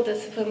physical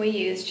discipline we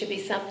use should be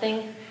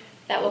something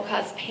that will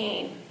cause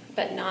pain,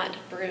 but not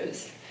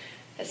bruise,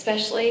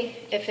 especially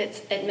if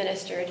it's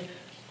administered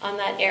on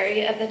that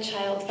area of the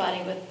child's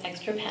body with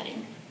extra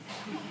padding.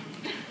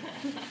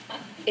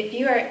 If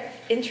you are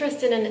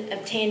interested in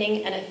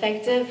obtaining an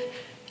effective,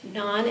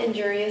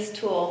 non-injurious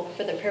tool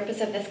for the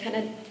purpose of this kind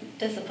of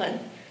discipline,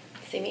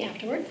 see me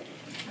afterward.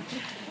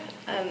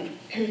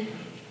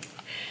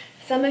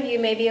 Some of you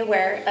may be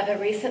aware of a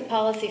recent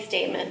policy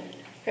statement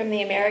from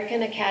the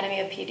American Academy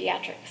of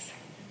Pediatrics,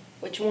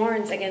 which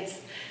warns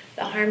against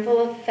the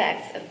harmful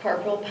effects of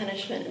corporal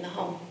punishment in the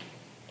home.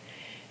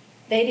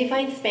 They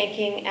define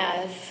spanking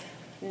as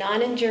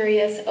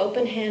non-injurious,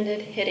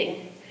 open-handed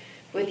hitting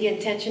with the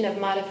intention of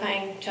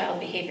modifying child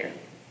behavior.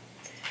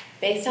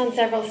 Based on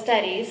several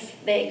studies,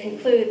 they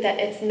conclude that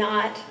it's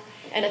not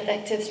an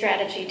effective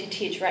strategy to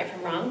teach right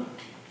from wrong,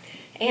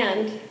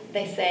 and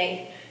they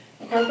say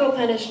corporal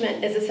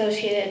punishment is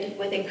associated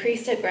with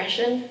increased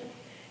aggression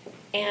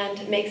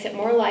and makes it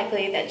more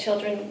likely that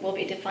children will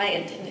be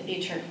defiant in the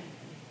future.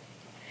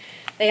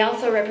 They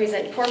also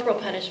represent corporal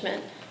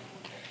punishment,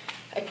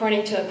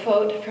 according to a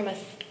quote from a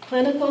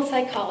clinical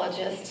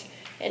psychologist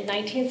in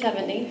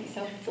 1970,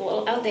 so it's a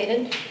little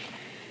outdated,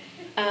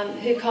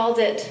 who called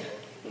it,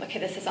 okay,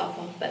 this is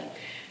awful, but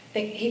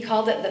he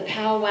called it the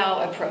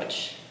pow-wow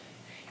approach.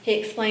 He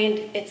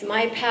explained, it's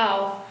my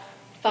pow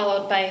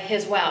followed by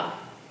his wow,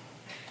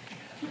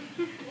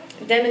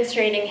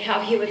 demonstrating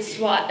how he would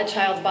swat a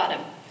child's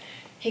bottom.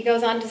 He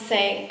goes on to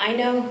say, I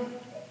know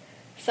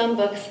some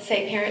books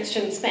say parents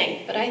shouldn't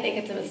spank, but I think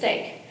it's a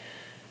mistake.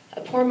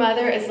 A poor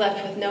mother is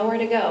left with nowhere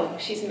to go.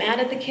 She's mad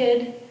at the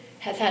kid,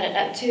 has had it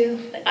up to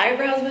the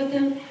eyebrows with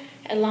him,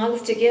 and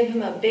longs to give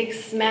him a big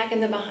smack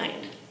in the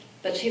behind.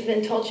 But she's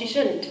been told she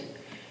shouldn't.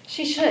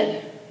 She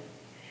should.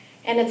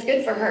 And it's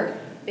good for her,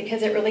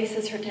 because it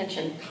releases her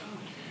tension.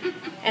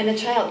 And the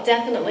child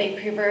definitely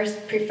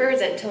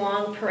prefers it to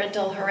long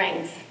parental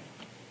harangues.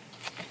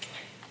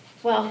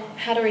 Well,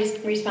 how do we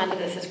respond to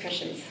this as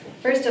Christians?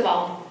 First of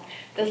all,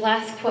 this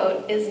last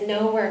quote is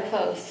nowhere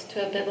close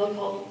to a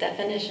biblical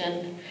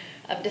definition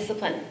of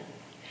discipline.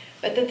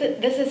 But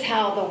this is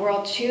how the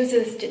world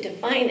chooses to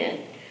define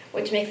it,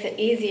 which makes it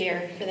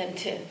easier for them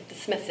to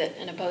dismiss it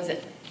and oppose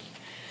it.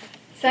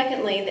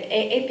 Secondly, the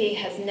AAP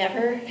has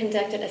never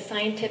conducted a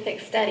scientific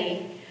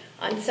study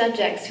on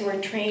subjects who were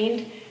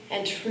trained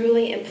and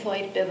truly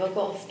employed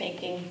biblical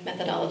spanking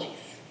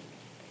methodologies.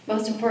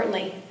 Most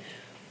importantly,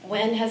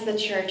 when has the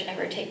church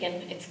ever taken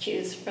its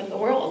cues from the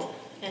world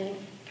and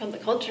from the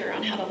culture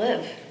on how to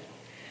live.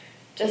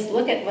 Just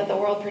look at what the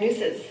world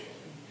produces.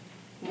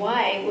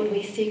 Why would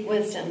we seek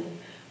wisdom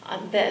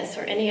on this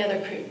or any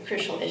other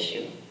crucial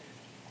issue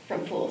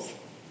from fools?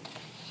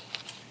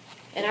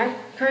 In our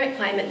current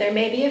climate, there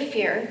may be a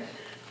fear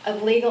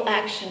of legal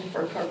action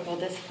for corporal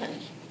discipline.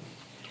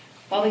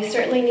 While we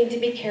certainly need to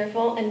be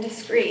careful and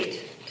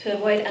discreet to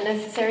avoid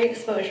unnecessary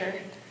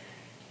exposure,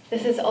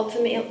 this is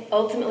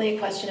ultimately a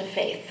question of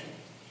faith.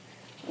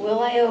 Will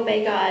I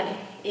obey God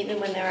even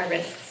when there are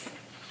risks?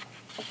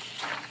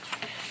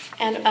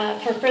 And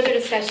for further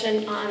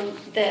discussion on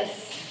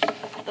this,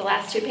 the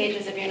last 2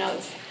 pages of your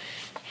notes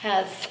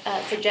has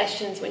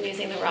suggestions when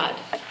using the rod,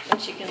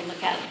 which you can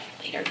look at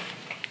later.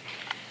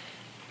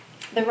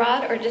 The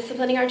rod, or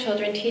disciplining our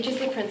children, teaches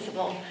the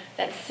principle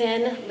that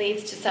sin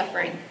leads to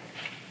suffering.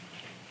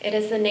 It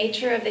is the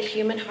nature of the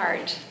human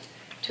heart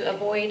to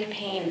avoid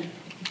pain.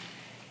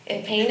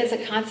 If pain is a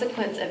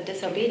consequence of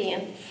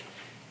disobedience,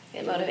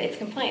 it motivates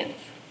compliance.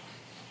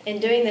 In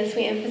doing this,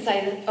 we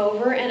emphasize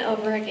over and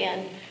over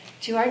again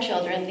to our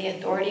children the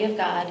authority of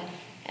God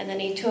and the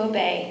need to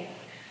obey,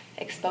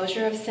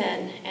 exposure of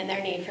sin, and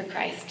their need for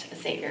Christ, a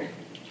Savior.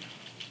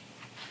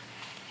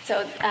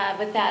 So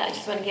with that, I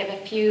just want to give a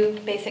few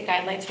basic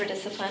guidelines for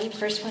discipline.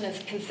 First one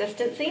is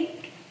consistency.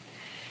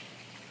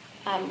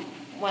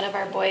 One of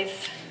our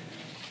boys,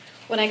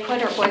 when I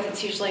quote our boys,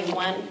 it's usually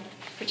one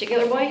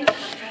particular boy,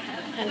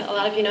 and a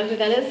lot of you know who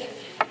that is,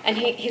 and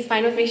he's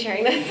fine with me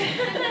sharing this.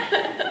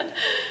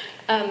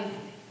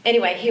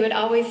 Anyway, he would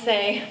always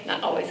say,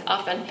 not always,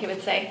 often, he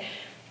would say,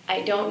 "I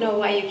don't know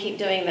why you keep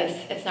doing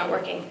this. It's not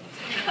working."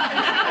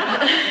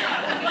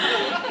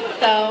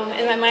 So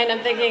in my mind, I'm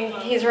thinking,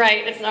 he's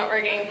right, it's not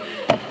working.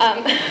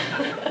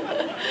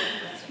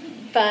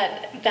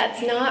 But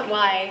that's not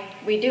why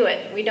we do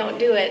it. We don't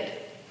do it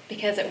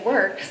because it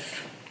works.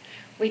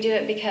 We do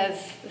it because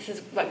this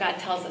is what God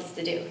tells us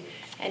to do.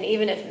 And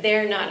even if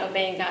they're not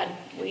obeying God,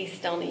 we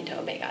still need to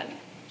obey God.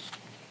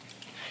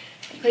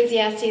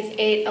 Ecclesiastes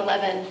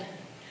 8:11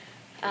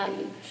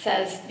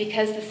 says,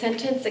 "Because the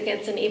sentence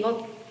against an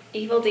evil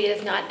deed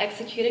is not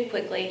executed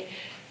quickly,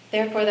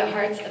 therefore the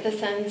hearts of the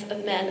sons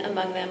of men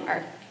among them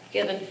are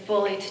given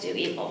fully to do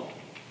evil."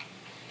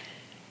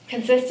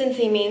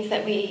 Consistency means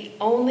that we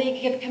only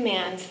give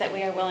commands that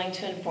we are willing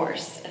to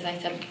enforce, as I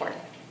said before.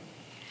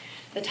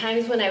 The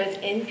times when I was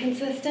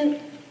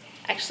inconsistent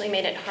actually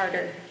made it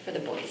harder for the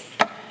boys.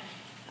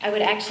 I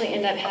would actually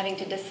end up having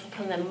to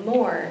discipline them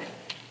more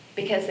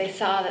because they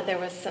saw that there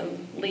was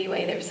some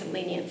leeway, there was some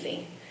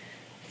leniency.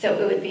 So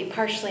it would be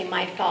partially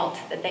my fault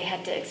that they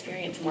had to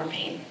experience more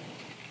pain.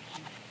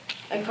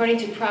 According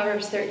to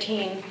Proverbs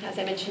 13, as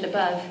I mentioned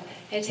above,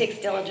 it takes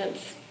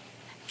diligence.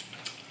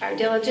 Our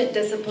diligent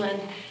discipline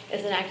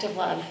is an act of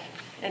love.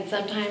 And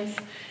sometimes,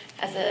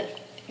 as a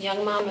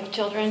young mom of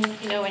children,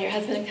 when your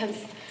husband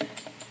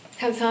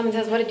comes home and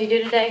says, "What did you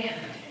do today?"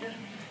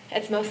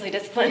 It's mostly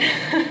discipline.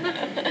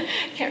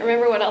 Can't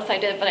remember what else I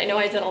did, but I know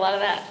I did a lot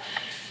of that.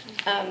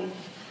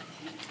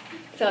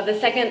 So the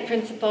second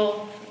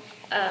principle,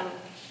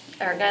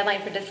 or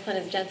guideline for discipline,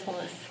 is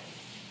gentleness.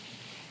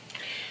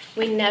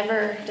 We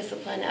never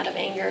discipline out of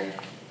anger.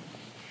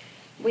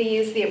 We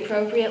use the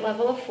appropriate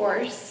level of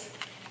force,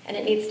 and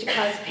it needs to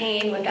cause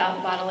pain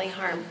without bodily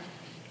harm.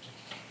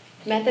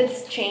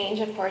 Methods change,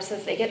 of course,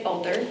 as they get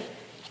older,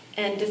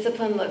 and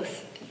discipline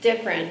looks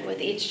different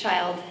with each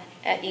child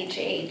at each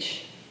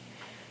age.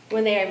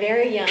 When they are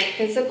very young,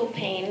 physical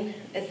pain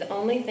is the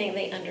only thing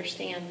they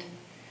understand.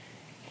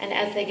 And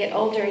as they get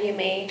older, you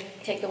may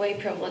take away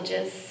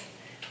privileges,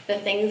 the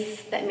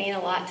things that mean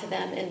a lot to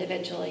them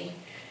individually.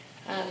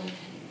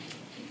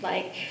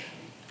 Like,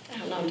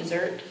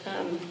 dessert,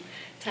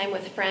 time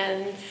with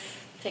friends,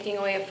 taking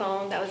away a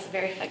phone. That was a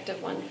very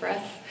effective one for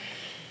us.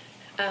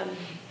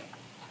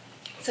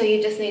 So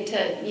you just need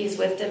to use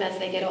wisdom as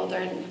they get older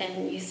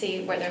and you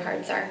see where their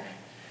hearts are.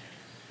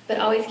 But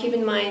always keep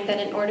in mind that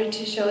in order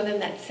to show them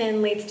that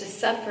sin leads to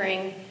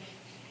suffering,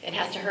 it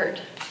has to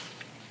hurt.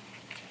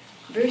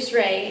 Bruce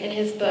Ray, in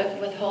his book,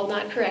 Withhold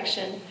Not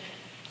Correction,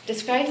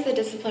 describes the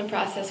discipline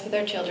process with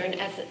our children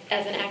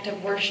as an act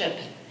of worship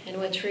in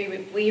which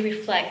we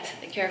reflect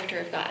the character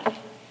of God.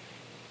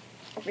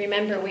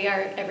 Remember, we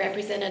are a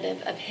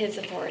representative of His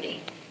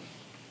authority.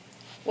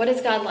 What is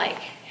God like?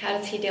 How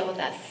does He deal with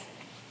us?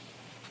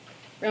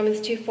 Romans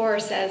 2:4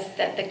 says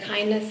that the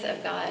kindness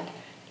of God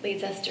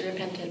leads us to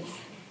repentance.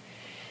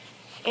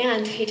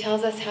 And He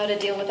tells us how to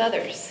deal with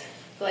others.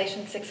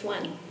 Galatians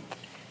 6:1.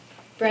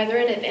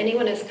 Brethren, if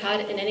anyone is caught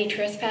in any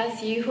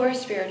trespass, you who are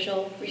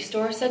spiritual,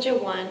 restore such a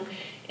one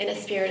in a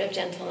spirit of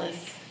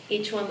gentleness,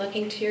 each one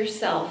looking to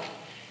yourself,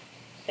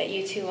 that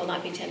you too will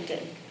not be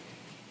tempted.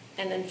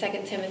 And then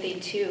 2 Timothy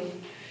 2.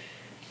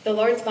 The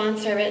Lord's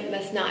bondservant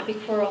must not be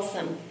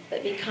quarrelsome,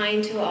 but be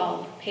kind to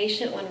all,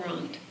 patient when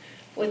wronged,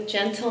 with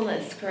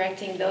gentleness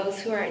correcting those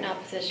who are in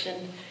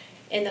opposition,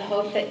 in the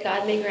hope that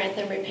God may grant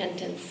them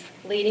repentance,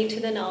 leading to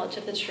the knowledge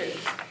of the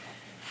truth,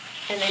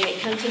 and they may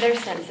come to their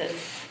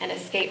senses and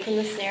escape from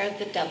the snare of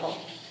the devil,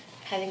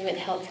 having been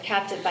held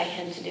captive by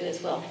him to do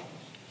his will.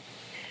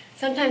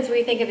 Sometimes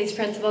we think of these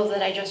principles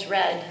that I just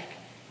read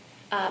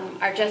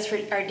are just for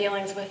our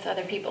dealings with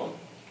other people.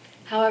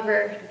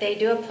 However, they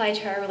do apply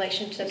to our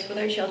relationships with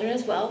our children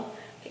as well,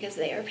 because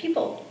they are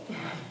people,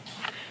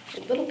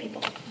 little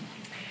people.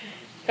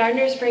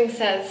 Gardner Springs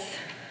says,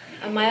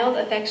 "A mild,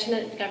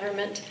 affectionate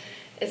government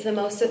is the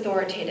most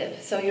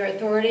authoritative, so your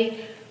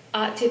authority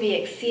ought to be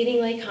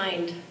exceedingly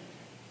kind.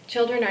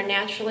 Children are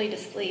naturally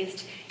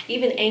displeased,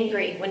 even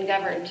angry when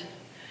governed,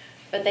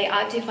 but they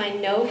ought to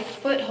find no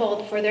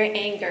foothold for their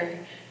anger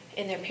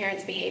in their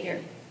parents'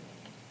 behavior.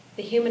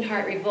 The human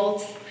heart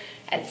revolts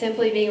at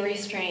simply being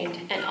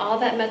restrained, and all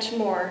that much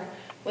more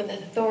when the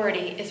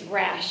authority is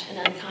rash and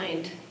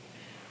unkind.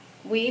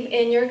 Weave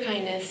in your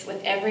kindness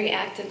with every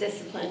act of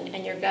discipline,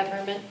 and your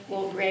government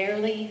will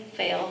rarely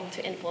fail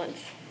to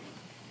influence."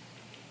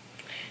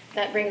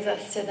 That brings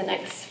us to the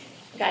next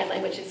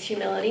guideline, which is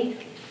humility.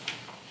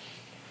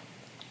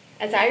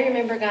 "As I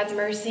remember God's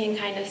mercy and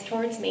kindness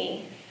towards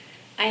me,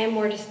 I am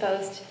more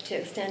disposed to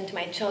extend to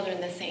my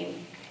children the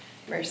same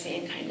mercy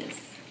and kindness.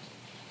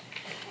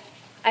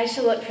 I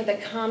shall look for the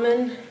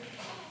common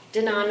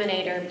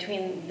denominator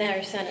between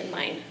their sin and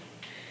mine.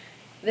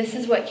 This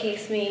is what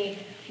keeps me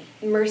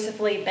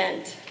mercifully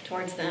bent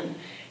towards them,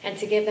 and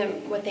to give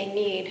them what they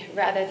need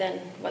rather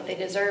than what they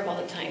deserve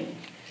all the time.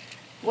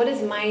 What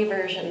is my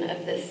version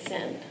of this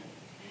sin?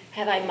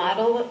 Have I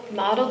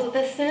modeled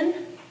this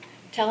sin,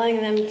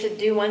 telling them to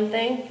do one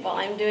thing while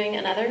I'm doing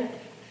another?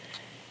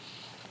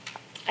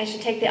 I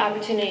should take the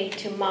opportunity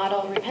to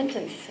model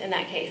repentance in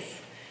that case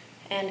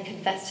and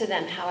confess to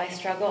them how I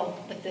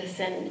struggle with this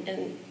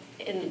sin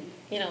in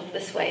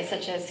this way,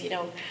 such as,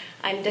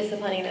 I'm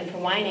disciplining them for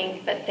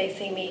whining, but they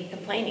see me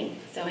complaining,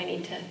 so I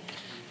need to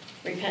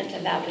repent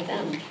of that with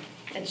them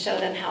and show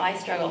them how I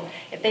struggle.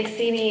 If they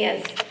see me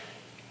as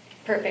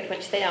perfect,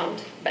 which they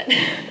don't, but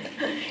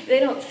if they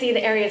don't see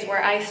the areas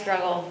where I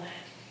struggle,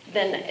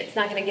 then it's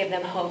not going to give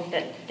them hope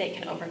that they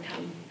can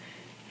overcome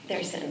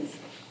their sins.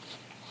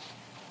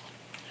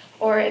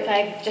 Or if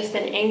I've just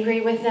been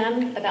angry with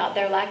them about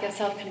their lack of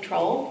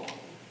self-control,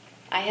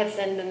 I have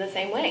sinned in the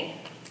same way.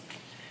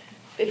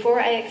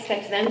 Before I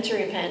expect them to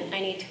repent, I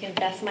need to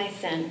confess my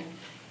sin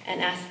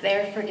and ask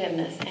their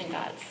forgiveness and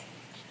God's.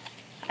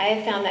 I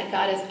have found that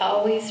God is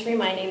always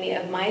reminding me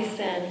of my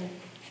sin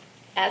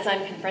as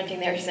I'm confronting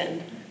their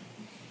sin,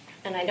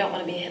 and I don't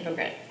want to be a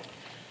hypocrite.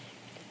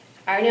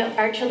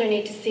 Our children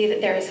need to see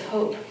that there is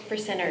hope for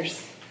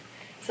sinners,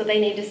 so they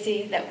need to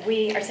see that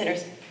we are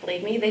sinners.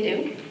 Believe me, they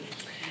do.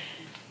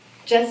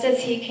 Just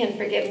as He can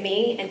forgive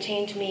me and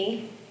change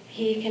me,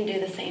 He can do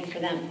the same for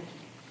them.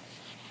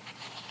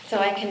 So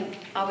I can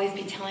always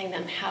be telling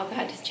them how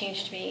God has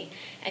changed me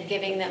and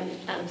giving them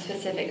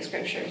specific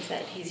scriptures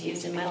that He's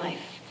used in my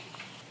life.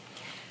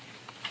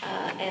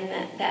 And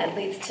that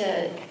leads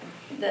to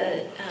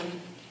the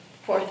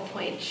fourth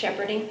point,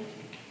 shepherding.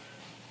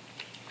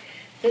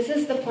 This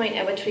is the point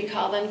at which we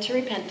call them to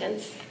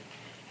repentance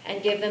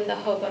and give them the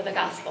hope of the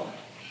gospel.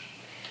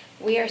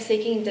 We are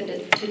seeking to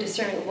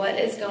discern what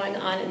is going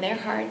on in their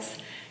hearts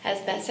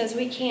as best as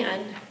we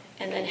can,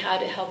 and then how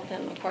to help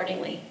them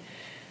accordingly.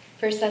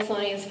 1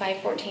 Thessalonians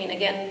 5:14,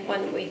 again,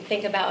 one we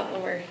think about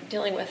when we're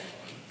dealing with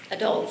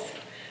adults,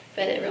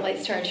 but it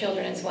relates to our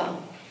children as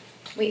well.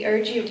 We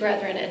urge you,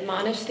 brethren,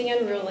 admonish the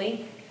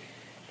unruly,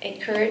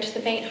 encourage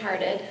the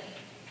faint-hearted,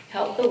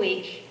 help the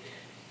weak,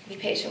 be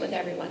patient with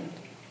everyone.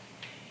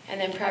 And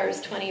then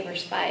Proverbs 20,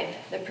 verse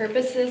 5, the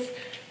purposes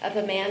of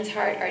a man's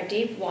heart are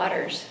deep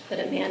waters, but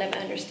a man of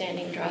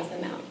understanding draws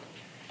them out.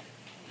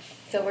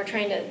 So we're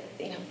trying to,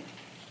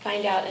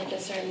 find out and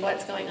discern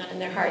what's going on in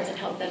their hearts and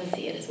help them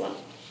see it as well.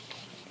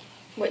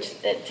 Which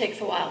it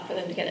takes a while for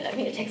them to get it.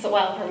 It takes a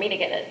while for me to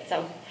get it.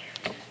 So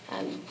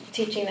I'm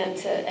teaching them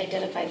to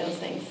identify those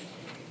things.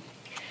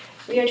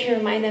 We are to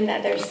remind them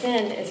that their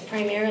sin is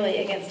primarily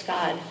against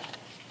God.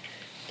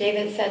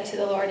 David said to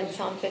the Lord in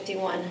Psalm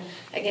 51,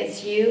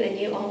 against you and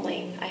you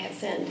only I have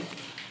sinned.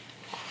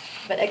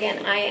 But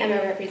again, I am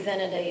a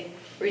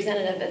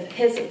representative of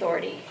His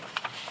authority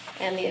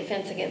and the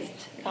offense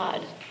against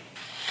God.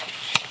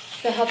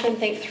 So help them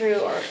think through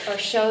or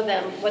show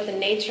them what the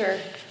nature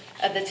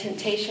of the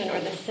temptation or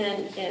the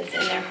sin is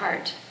in their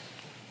heart.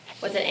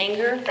 Was it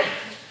anger,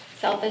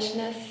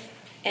 selfishness,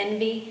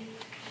 envy,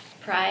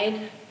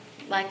 pride,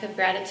 lack of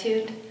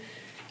gratitude,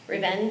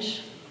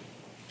 revenge?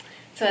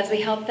 So as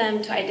we help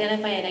them to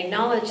identify and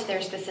acknowledge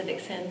their specific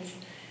sins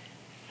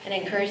and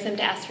encourage them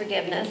to ask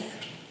forgiveness,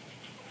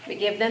 we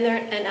give them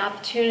an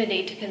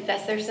opportunity to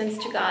confess their sins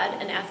to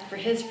God and ask for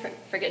His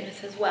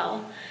forgiveness as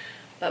well,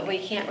 but we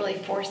can't really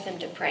force them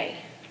to pray.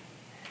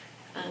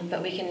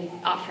 But we can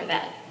offer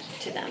that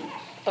to them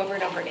over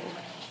and over again.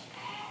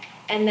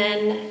 And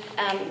then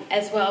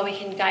as well, we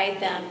can guide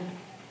them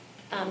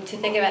to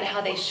think about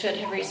how they should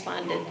have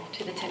responded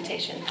to the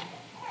temptation.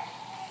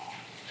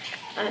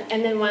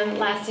 And then one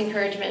last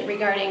encouragement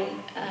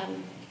regarding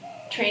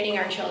training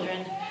our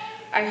children.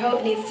 Our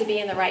hope needs to be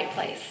in the right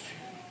place.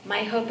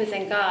 My hope is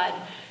in God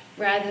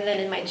rather than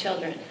in my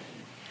children.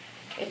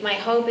 If my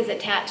hope is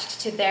attached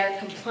to their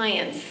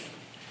compliance,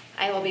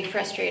 I will be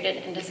frustrated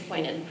and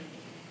disappointed.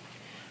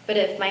 But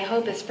if my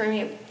hope is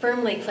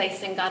firmly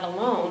placed in God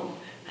alone,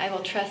 I will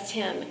trust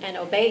him and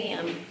obey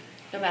him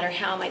no matter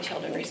how my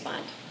children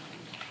respond.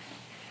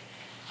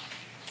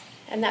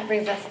 And that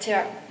brings us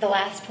to the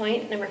last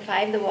point, number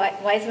 5, the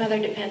wise mother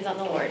depends on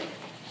the Lord.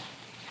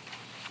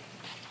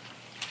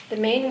 The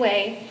main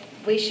way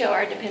we show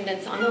our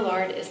dependence on the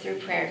Lord is through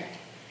prayer.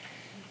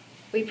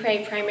 We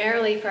pray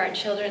primarily for our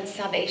children's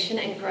salvation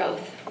and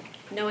growth,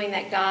 knowing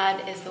that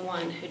God is the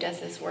one who does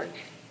this work.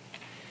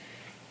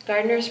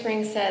 Gardner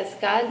Springs says,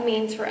 God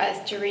means for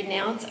us to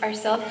renounce our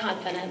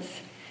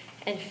self-confidence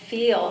and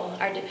feel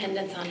our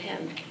dependence on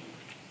him.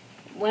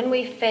 When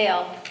we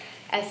fail,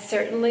 as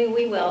certainly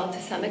we will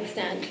to some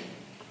extent,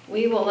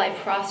 we will lie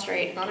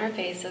prostrate on our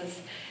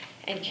faces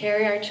and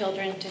carry our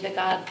children to the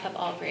God of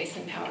all grace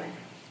and power.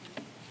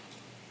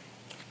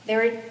 There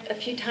were a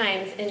few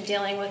times in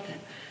dealing with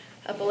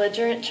a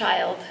belligerent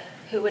child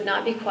who would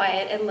not be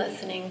quiet and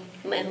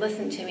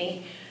listen to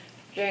me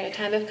during a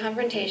time of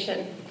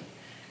confrontation.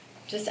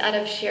 Just out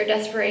of sheer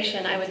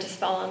desperation, I would just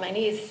fall on my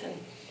knees and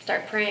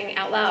start praying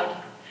out loud.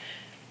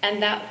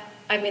 And that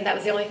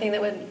was the only thing that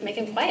would make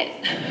him quiet.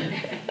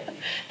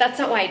 That's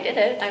not why I did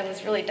it. I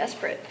was really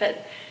desperate.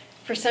 But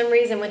for some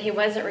reason, when he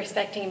wasn't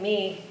respecting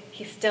me,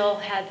 he still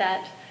had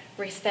that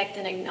respect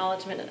and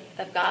acknowledgement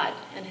of God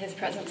and his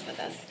presence with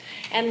us.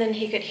 And then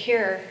he could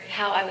hear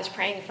how I was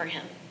praying for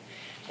him.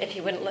 If he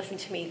wouldn't listen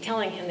to me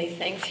telling him these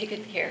things, he could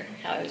hear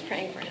how I was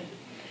praying for him.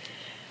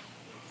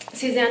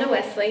 Susanna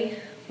Wesley,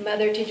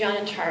 mother to John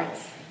and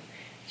Charles,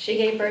 she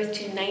gave birth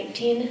to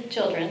 19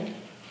 children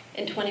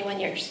in 21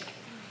 years.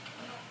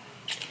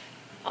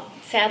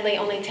 Sadly,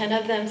 only 10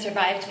 of them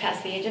survived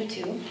past the age of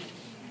 2.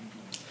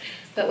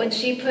 But when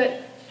she put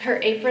her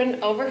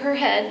apron over her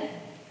head,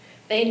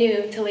 they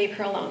knew to leave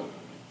her alone.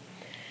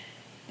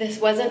 This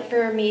wasn't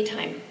for me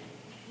time,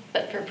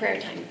 but for prayer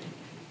time.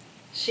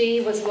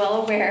 She was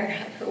well aware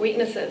of her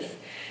weaknesses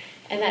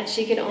and that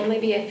she could only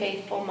be a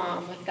faithful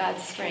mom with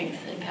God's strength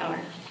and power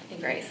and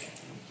grace.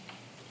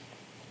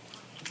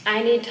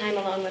 I need time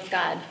alone with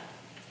God.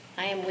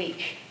 I am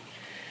weak,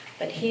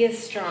 but he is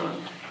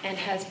strong and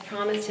has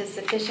promised his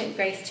sufficient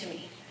grace to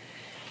me.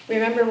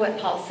 Remember what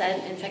Paul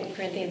said in 2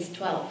 Corinthians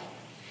 12.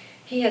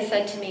 He has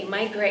said to me,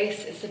 my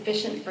grace is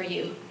sufficient for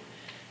you,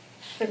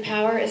 for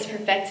power is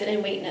perfected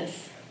in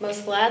weakness.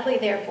 Most gladly,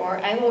 therefore,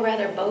 I will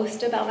rather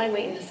boast about my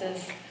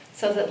weaknesses,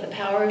 so that the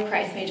power of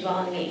Christ may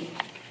dwell in me.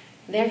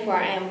 Therefore,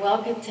 I am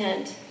well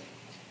content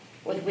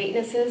with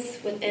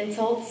weaknesses, with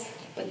insults,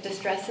 with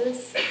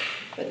distresses,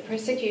 with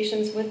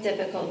persecutions, with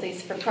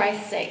difficulties, for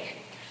Christ's sake.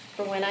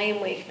 For when I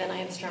am weak, then I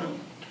am strong.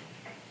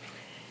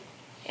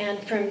 And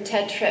from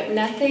Ted Tripp,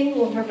 nothing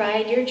will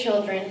provide your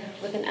children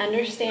with an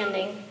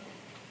understanding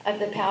of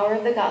the power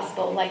of the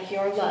gospel like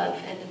your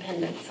love and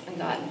dependence on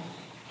God.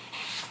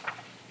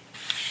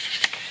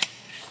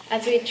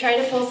 As we try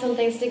to pull some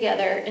things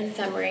together in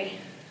summary,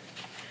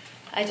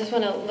 I just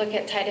want to look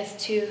at Titus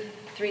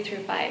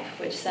 2:3-5,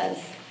 which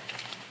says,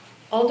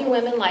 older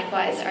women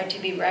likewise are to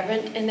be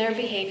reverent in their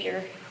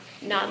behavior,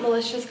 not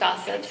malicious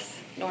gossips,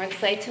 nor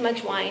enslaved to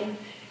much wine,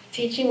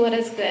 teaching what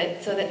is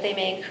good, so that they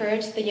may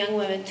encourage the young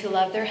women to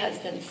love their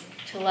husbands,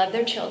 to love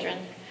their children,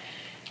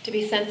 to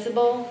be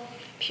sensible,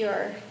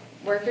 pure,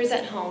 workers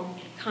at home,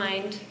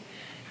 kind,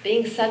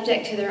 being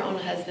subject to their own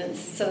husbands,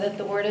 so that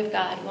the word of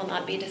God will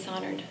not be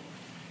dishonored.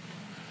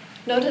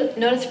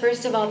 Notice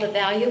first of all the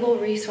valuable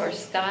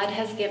resource God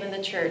has given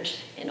the church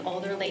in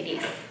older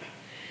ladies.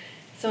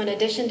 So in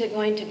addition to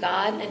going to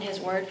God and his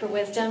word for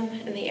wisdom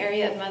in the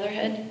area of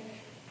motherhood,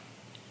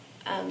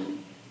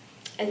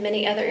 and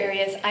many other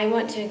areas, I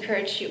want to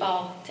encourage you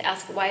all to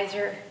ask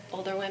wiser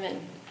older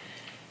women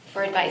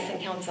for advice and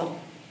counsel.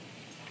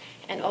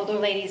 And older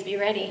ladies, be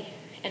ready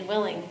and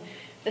willing.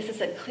 This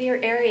is a clear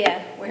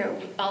area where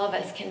all of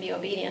us can be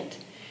obedient.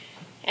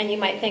 And you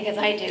might think, as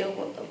I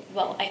do,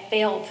 well, I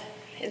failed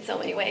in so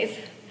many ways.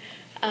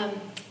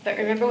 But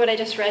remember what I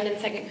just read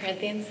in 2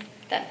 Corinthians,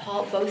 that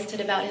Paul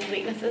boasted about his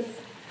weaknesses?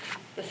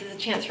 This is a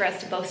chance for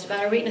us to boast about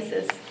our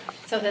weaknesses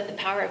so that the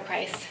power of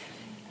Christ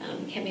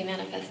can be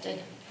manifested.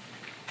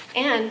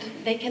 And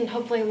they can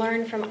hopefully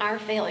learn from our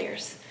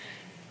failures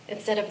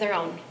instead of their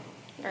own,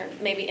 or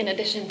maybe in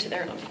addition to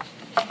their own.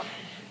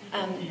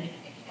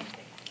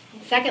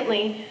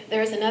 Secondly,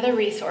 there is another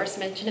resource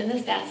mentioned in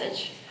this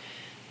passage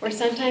where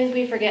sometimes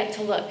we forget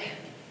to look.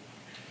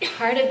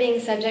 Part of being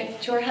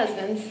subject to our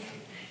husbands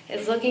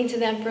is looking to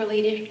them for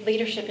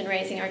leadership in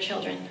raising our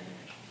children.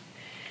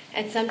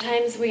 And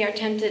sometimes we are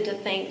tempted to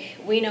think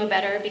we know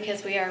better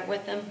because we are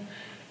with them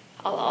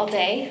all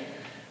day,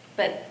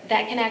 but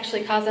that can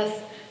actually cause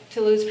us to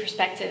lose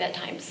perspective at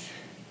times.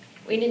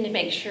 We need to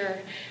make sure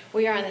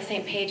we are on the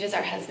same page as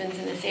our husbands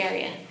in this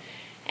area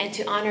and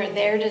to honor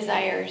their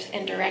desires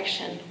and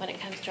direction when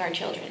it comes to our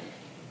children.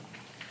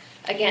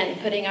 Again,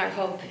 putting our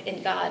hope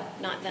in God,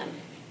 not them.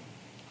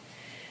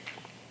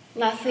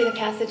 Lastly, the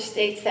passage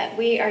states that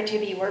we are to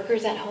be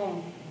workers at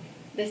home.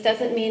 This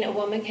doesn't mean a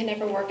woman can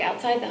never work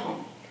outside the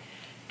home.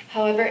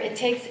 However, it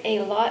takes a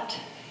lot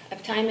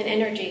of time and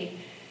energy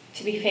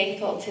to be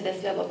faithful to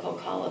this biblical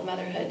call of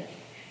motherhood.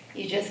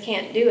 You just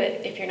can't do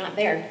it if you're not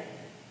there.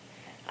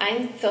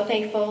 I'm so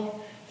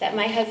thankful that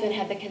my husband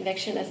had the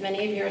conviction, as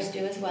many of yours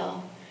do as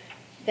well,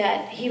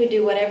 that he would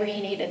do whatever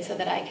he needed so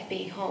that I could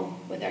be home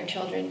with our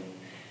children.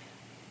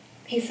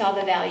 He saw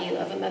the value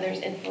of a mother's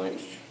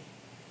influence.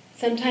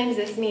 Sometimes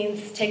this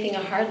means taking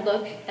a hard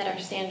look at our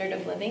standard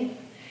of living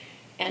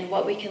and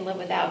what we can live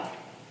without.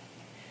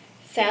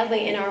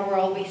 Sadly, in our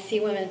world, we see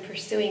women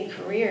pursuing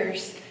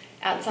careers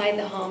outside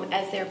the home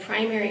as their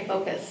primary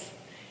focus,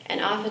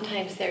 and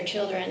oftentimes their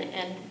children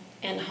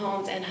and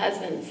homes and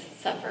husbands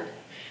suffer,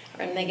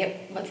 and they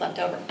get what's left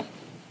over.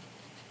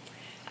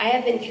 I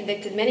have been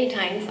convicted many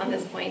times on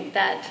this point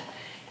that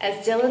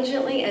as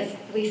diligently as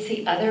we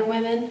see other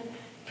women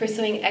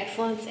pursuing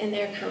excellence in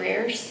their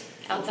careers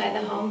outside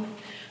the home,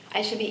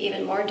 I should be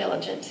even more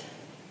diligent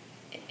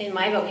in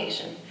my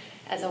vocation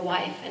as a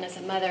wife and as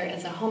a mother,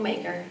 as a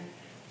homemaker,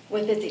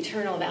 with its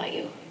eternal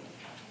value.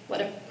 What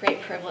a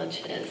great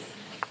privilege it is.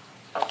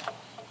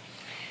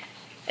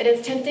 It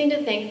is tempting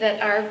to think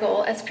that our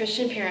goal as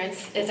Christian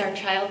parents is our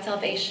child's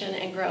salvation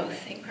and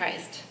growth in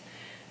Christ.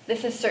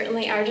 This is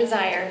certainly our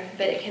desire,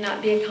 but it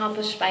cannot be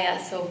accomplished by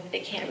us, so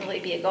it can't really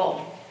be a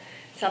goal.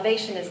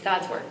 Salvation is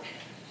God's work.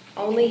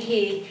 Only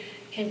He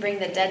can bring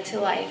the dead to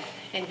life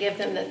and give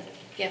them the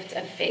gift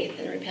of faith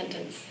and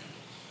repentance.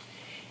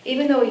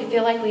 Even though we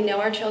feel like we know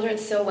our children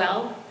so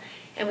well,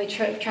 and we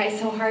try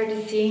so hard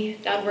to see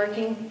God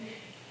working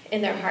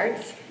in their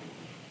hearts,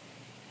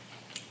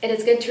 it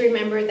is good to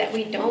remember that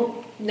we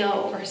don't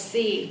know or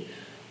see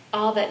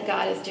all that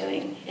God is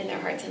doing in their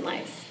hearts and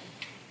lives.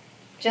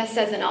 Just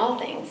as in all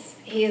things,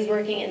 He is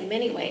working in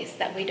many ways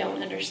that we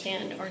don't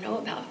understand or know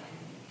about.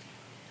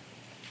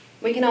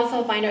 We can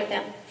also find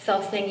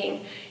ourselves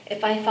thinking,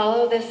 if I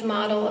follow this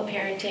model of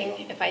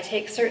parenting, if I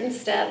take certain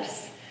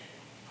steps,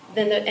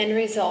 then the end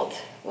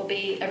result will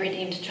be a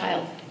redeemed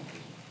child.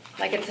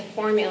 Like it's a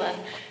formula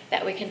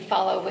that we can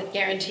follow with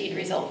guaranteed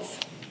results,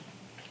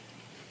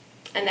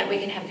 and that we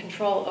can have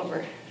control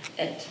over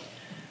it.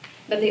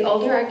 But the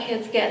older our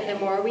kids get,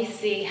 the more we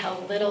see how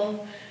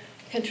little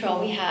control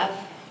we have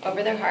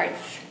over their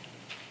hearts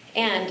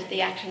and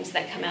the actions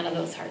that come out of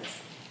those hearts.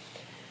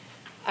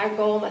 Our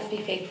goal must be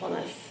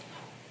faithfulness.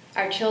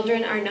 Our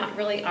children are not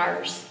really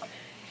ours.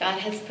 God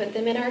has put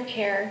them in our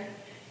care,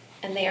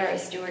 and they are a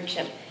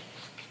stewardship.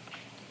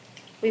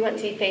 We want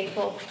to be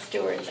faithful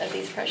stewards of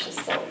these precious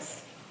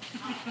souls.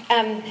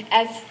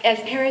 As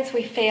parents,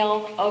 we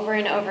fail over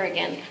and over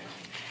again.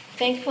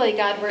 Thankfully,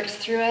 God works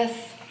through us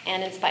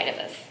and in spite of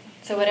us.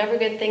 So whatever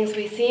good things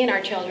we see in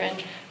our children,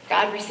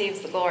 God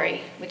receives the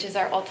glory, which is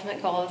our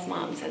ultimate goal as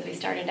moms, as we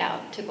started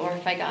out, to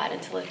glorify God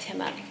and to lift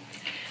Him up.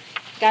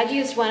 God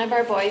used one of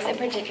our boys in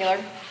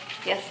particular,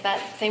 yes,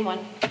 that same one,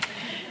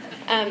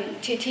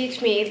 to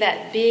teach me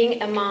that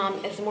being a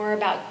mom is more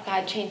about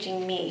God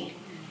changing me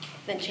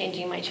than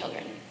changing my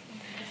children.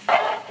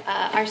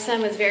 Our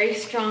son was very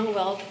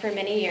strong-willed for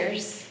many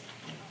years.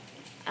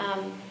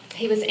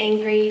 He was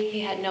angry. He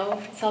had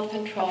no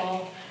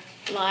self-control.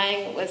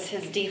 Lying was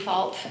his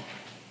default.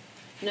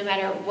 No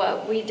matter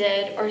what we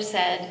did or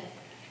said,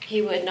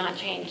 he would not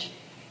change.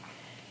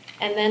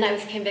 And then I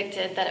was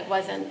convicted that it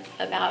wasn't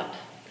about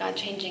God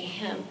changing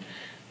him,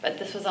 but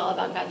this was all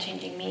about God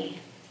changing me.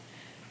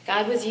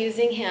 God was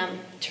using him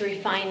to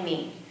refine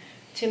me,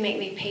 to make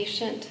me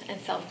patient and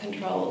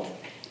self-controlled,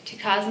 to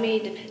cause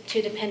me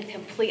to depend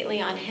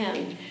completely on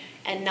Him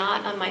and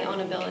not on my own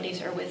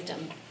abilities or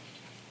wisdom.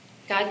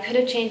 God could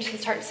have changed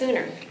his heart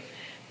sooner,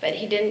 but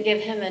He didn't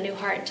give him a new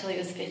heart until he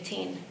was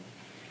 15.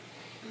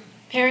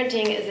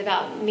 Parenting is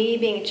about me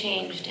being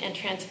changed and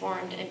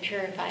transformed and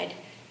purified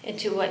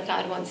into what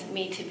God wants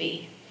me to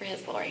be for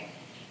His glory.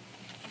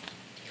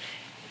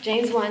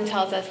 James 1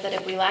 tells us that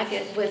if we lack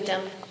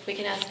wisdom, we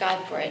can ask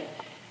God for it,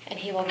 and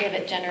He will give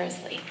it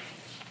generously.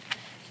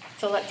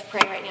 So let's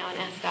pray right now and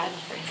ask God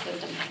for His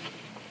wisdom.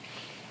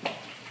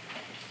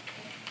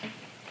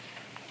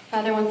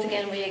 Father, once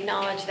again, we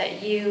acknowledge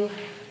that You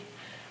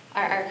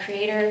are our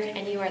Creator,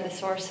 and You are the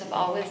source of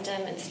all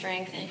wisdom and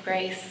strength and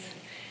grace.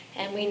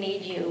 And we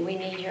need You. We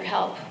need Your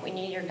help. We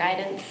need Your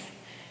guidance.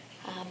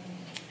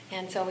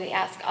 And so we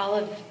ask, all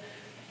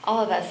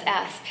of us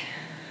ask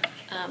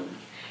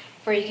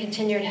for Your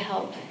continued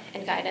help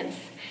and guidance,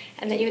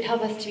 and that You would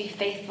help us to be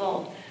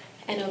faithful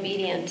and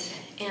obedient,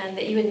 and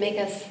that You would make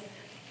us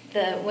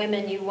the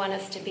women You want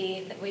us to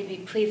be, that we'd be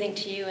pleasing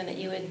to You, and that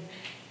You would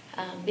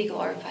be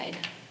glorified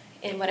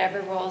in whatever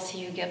roles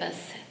You give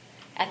us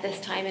at this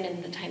time and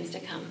in the times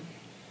to come.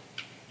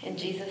 In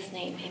Jesus'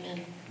 name,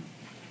 amen.